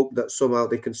to hope that somehow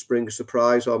they can spring a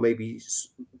surprise or maybe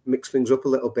mix things up a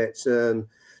little bit,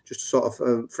 just to sort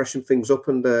of freshen things up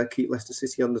and keep Leicester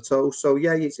City on the toes. So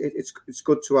yeah, it's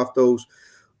good to have those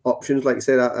options. Like you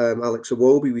said, Alex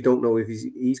Iwobi, we don't know if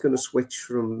he's going to switch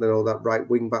from that right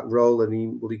wing back role,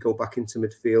 and will he go back into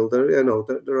midfield?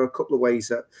 There are a couple of ways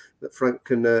that Frank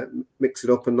can mix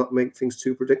it up and not make things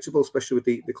too predictable, especially with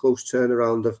the close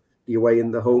turnaround of the away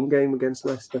and the home game against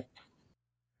Leicester.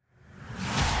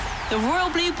 The Royal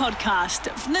Blue Podcast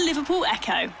from the Liverpool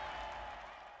Echo.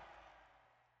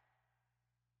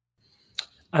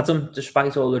 Adam,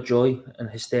 despite all the joy and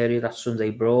hysteria that Sunday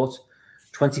brought,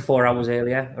 24 hours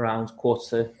earlier, around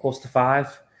quarter to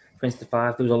 5, there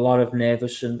was a lot of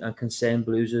nervous and concerned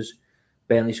Bluesers.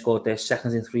 Burnley scored their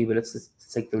second in 3 minutes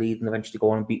to take the lead and eventually go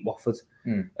on and beat Watford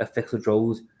at Fickford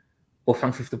Road. But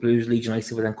thankfully for the Blues, Leeds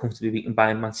United were then comfortably beaten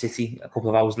by Man City a couple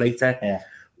of hours later. Yeah.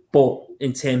 But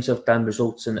in terms of them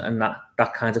results and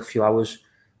that kind of few hours,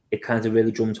 it kind of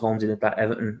really drummed home, didn't it, that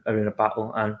Everton are in a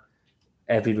battle, and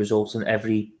every result and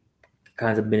every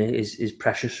kind of minute is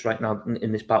precious right now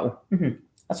in this battle. Mm-hmm.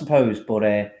 I suppose, but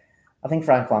I think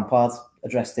Frank Lampard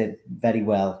addressed it very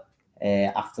well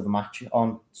after the match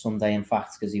on Sunday, in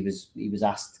fact, because he was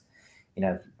asked,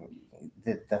 that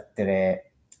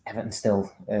Everton still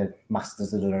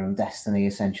masters of their own destiny,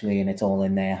 essentially, and it's all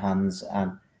in their hands.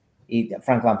 And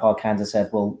Frank Lampard kind of said,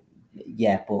 well,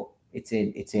 yeah, but it's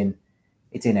in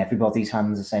everybody's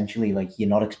hands, essentially. Like, you're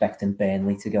not expecting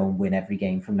Burnley to go and win every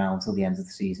game from now until the end of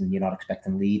the season. You're not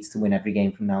expecting Leeds to win every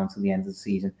game from now until the end of the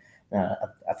season.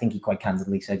 I think he quite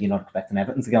candidly said you're not expecting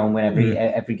Everton to go and win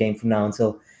every game from now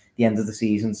until the end of the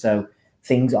season. So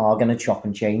things are going to chop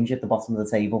and change at the bottom of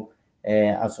the table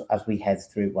as we head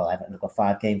through. Well, Everton have got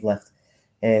 5 games left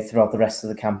throughout the rest of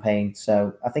the campaign.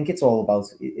 So I think it's all about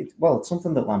it's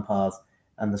something that Lampard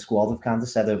and the squad have kind of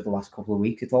said over the last couple of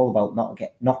weeks. It's all about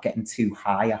not getting too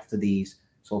high after these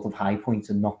sort of high points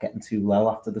and not getting too low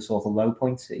after the sort of low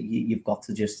points. You've got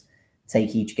to just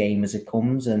take each game as it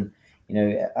comes. And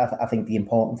I think the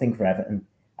important thing for Everton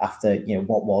after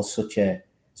what was such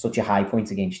a high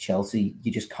point against Chelsea,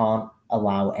 you just can't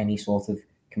allow any sort of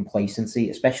complacency,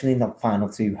 especially in the final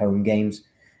 2 home games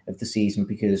of the season,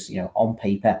 because on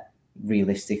paper,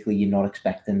 realistically, you're not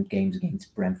expecting games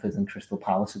against Brentford and Crystal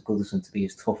Palace at Goodison to be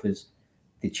as tough as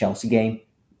the Chelsea game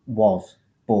was,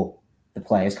 but the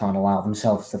players can't allow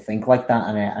themselves to think like that,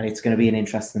 and it's going to be an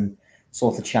interesting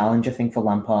sort of challenge, I think, for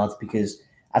Lampard, because,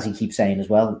 as he keeps saying as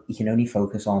well, he can only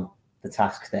focus on the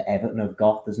tasks that Everton have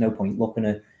got. There's no point looking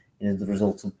at the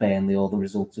results of Burnley or the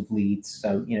results of Leeds.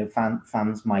 So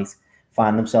fans might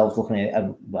find themselves looking at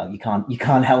it. Well, you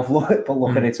can't help but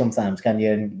look at it sometimes, can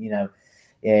you? And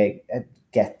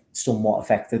get somewhat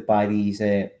affected by these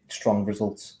strong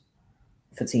results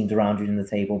for teams around you in the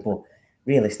table. But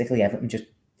realistically, Everton, just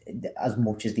as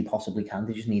much as they possibly can,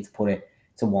 they just need to put it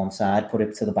to one side, put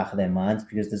it to the back of their minds,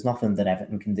 because there's nothing that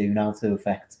Everton can do now to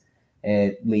affect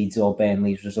Leeds or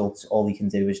Burnley's results. All they can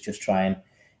do is just try and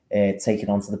take it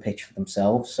onto the pitch for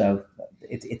themselves. So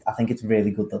I think it's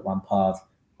really good that Lampard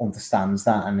understands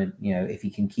that, and if he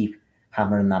can keep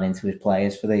hammering that into his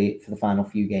players for the final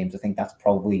few games, I think that's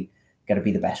probably going to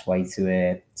be the best way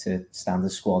to stand the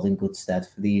squad in good stead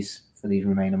for these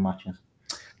remaining matches.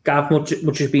 Gav,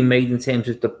 much has been made in terms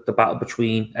of the battle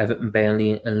between Everton,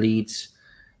 Burnley and Leeds,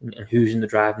 and who's in the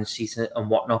driving seat and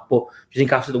whatnot. But do you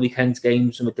think after the weekend's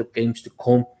games and with the games to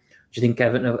come, do you think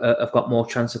Everton have got more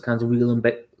chance of kind of reeling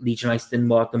Leeds United in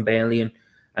more than Burnley, and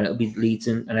it'll be Leeds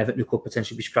and Everton who could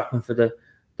potentially be scrapping for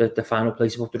the final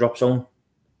place above the drop zone?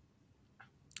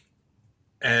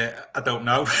 I don't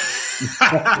know.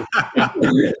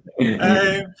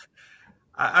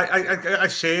 I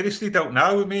seriously don't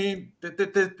know. I mean,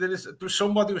 there's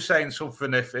somebody was saying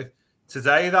something if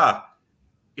today that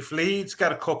if Leeds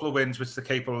get a couple of wins, which they're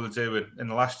capable of doing in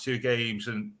the last two games,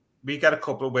 and we get a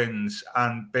couple of wins,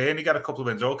 and Burnley get a couple of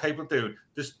wins, all capable of doing,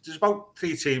 there's about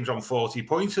 3 teams on 40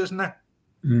 points, isn't there?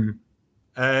 Who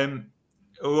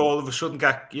all of a sudden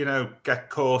get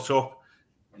caught up.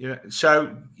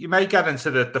 So you may get into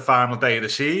the final day of the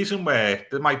season where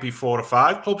there might be 4 or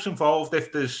 5 clubs involved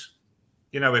if there's,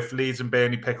 if Leeds and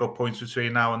Burnley pick up points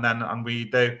between now and then, and we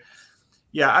do.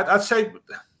 Yeah, I'd say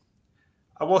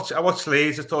I watched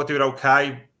Leeds. I thought they were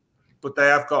okay, but they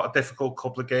have got a difficult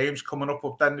couple of games coming up.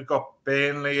 But then they've got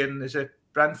Burnley and is it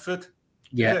Brentford?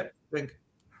 Yeah, I think.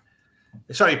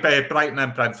 Sorry, Brighton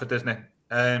and Brentford, isn't it?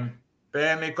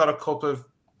 Burnley got a couple of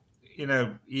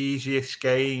easiest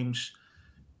games.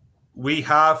 We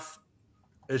have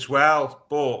as well,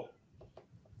 but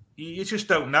you just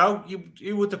don't know.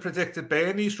 You would have predicted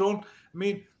Burnley's run. I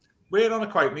mean, we're on a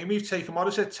quite. I mean, we've taken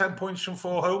 10 points from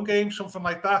 4 home games, something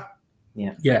like that.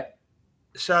 Yeah.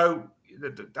 So,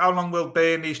 how long will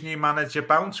Burnley's new manager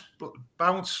bounce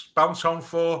on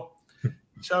for?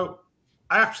 So,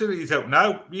 I absolutely don't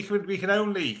know. We can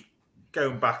only,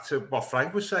 going back to what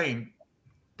Frank was saying,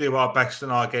 do our best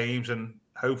in our games and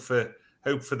hope for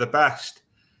the best.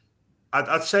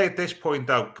 I'd say at this point,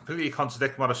 though, completely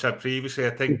contradicting what I said previously, I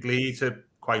think Leeds are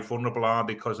quite vulnerable, aren't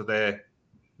they, because of their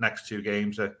next 2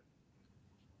 games are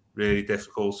really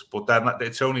difficult. But then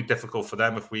it's only difficult for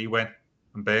them if we win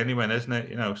and Burnley win, isn't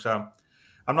it? So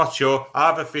I'm not sure. I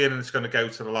have a feeling it's going to go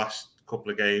to the last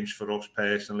couple of games for us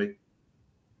personally.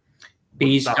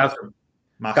 Gav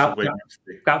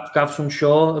from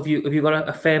Shaw, have you got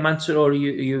a firm answer, or are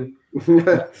you?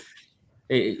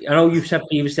 I know you've said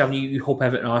previously, you hope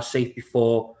Everton are safe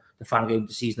before the final game of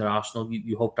the season at Arsenal.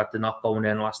 You hope that they're not going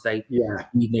in last day. Yeah,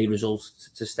 need no results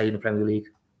to stay in the Premier League.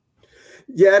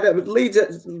 Yeah, Leeds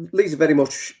are very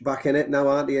much back in it now,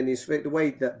 aren't they? And the way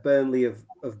that Burnley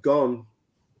have gone,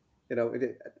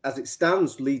 as it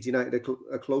stands, Leeds United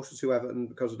are closer to Everton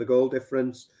because of the goal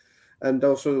difference, and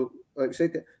also, like I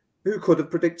said, who could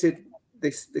have predicted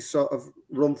this sort of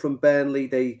run from Burnley?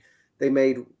 They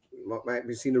made what might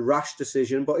be seen a rash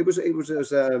decision, but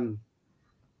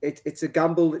it's a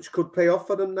gamble which could pay off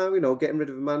for them now. Getting rid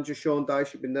of a manager, Sean Dyche,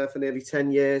 who'd been there for nearly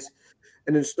 10 years,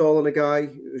 and installing a guy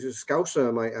who's a Scouser,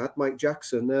 I might add, Mike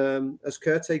Jackson, as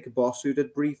caretaker boss, who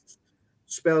did brief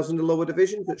spells in the lower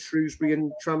divisions at Shrewsbury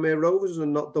and Tranmere Rovers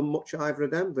and not done much either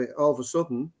of them. But all of a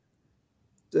sudden,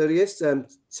 there he is, 10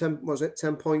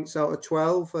 points out of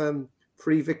 12,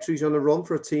 3 victories on a run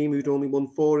for a team who'd only won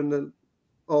 4 in the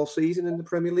all season in the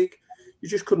Premier League. You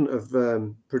just couldn't have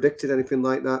predicted anything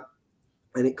like that,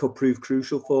 and it could prove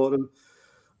crucial for them.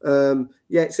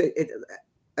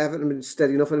 Everton have been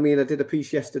steady enough. I mean, I did a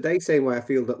piece yesterday saying why I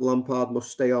feel that Lampard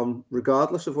must stay on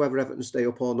regardless of whether Everton stay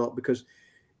up or not, because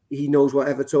he knows what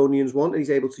Evertonians want and he's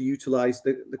able to utilise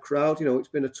the crowd. It's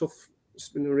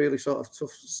been a really sort of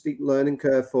tough, steep learning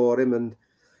curve for him, and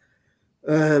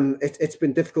it's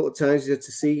been difficult at times to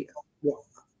see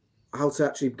how to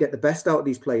actually get the best out of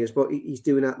these players, but he's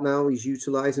doing that now. He's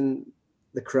utilising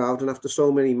the crowd, and after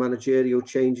so many managerial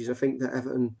changes, I think that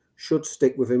Everton should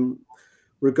stick with him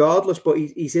regardless. But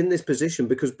he's in this position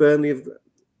because Burnley have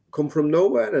come from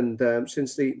nowhere, and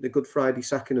since the Good Friday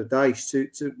sacking of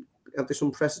Dyche, to have this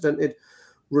unprecedented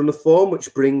run of form,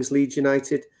 which brings Leeds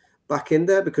United back in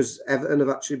there, because Everton have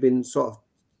actually been sort of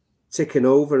ticking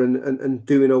over and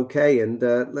doing okay, and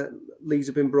Leeds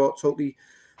have been brought totally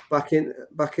back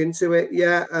into it.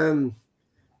 Yeah,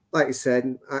 like you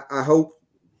said, I hope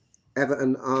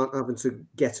Everton aren't having to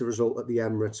get a result at the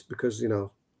Emirates, because, you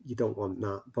know, you don't want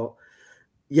that. But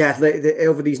yeah,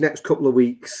 over these next couple of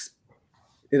weeks,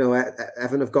 you know,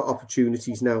 Everton have got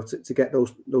opportunities now to get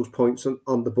those points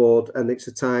on the board, and it's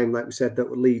a time, like we said,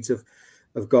 that Leeds have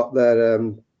got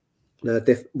their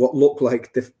what look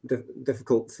like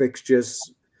difficult fixtures.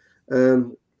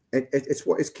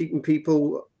 It's keeping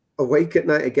people awake at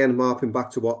night. Again, I'm harping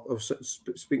back to what I was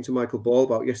speaking to Michael Ball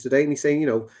about yesterday, and he's saying, you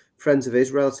know, friends of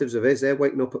his, relatives of his, they're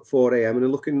waking up at 4 a.m. and they're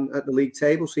looking at the league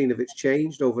table, seeing if it's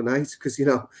changed overnight, because, you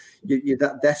know, you're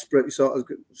that desperate.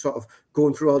 You're sort of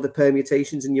going through all the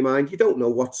permutations in your mind. You don't know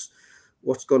what's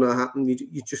going to happen.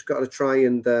 You just got to try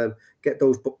and get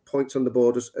those points on the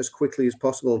board as quickly as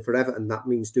possible. And for Everton, that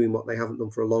means doing what they haven't done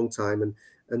for a long time,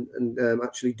 and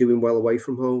actually doing well away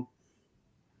from home.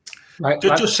 Right,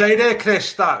 just say there,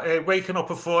 Chris, that waking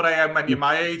up at 4 a.m. when you're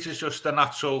my age is just a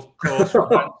natural course.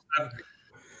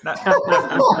 That's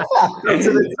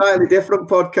an entirely different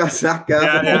podcast, that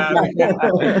guy.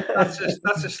 Yeah.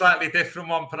 That's a slightly different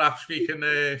one, perhaps we can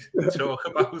talk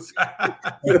about.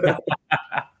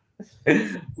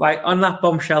 Right, on that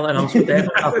bombshell announcement there,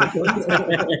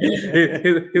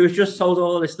 who has just told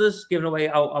all the listeners, giving away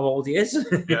how old he is.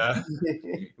 Yeah.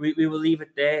 We will leave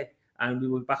it there, and we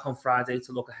will be back on Friday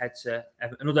to look ahead to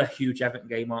another huge Everton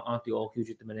game. Aren't they all huge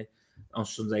at the minute? On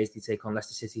Sundays, they take on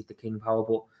Leicester City at the King Power.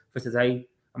 But for today,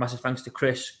 a massive thanks to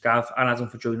Chris, Gav, and Adam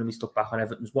for joining me. Stuck back on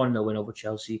Everton's 1-0 win over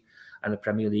Chelsea and the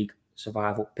Premier League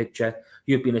survival picture.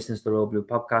 You've been listening to the Royal Blue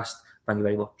Podcast. Thank you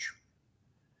very much.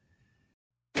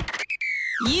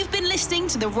 You've been listening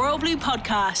to the Royal Blue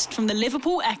Podcast from the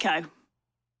Liverpool Echo.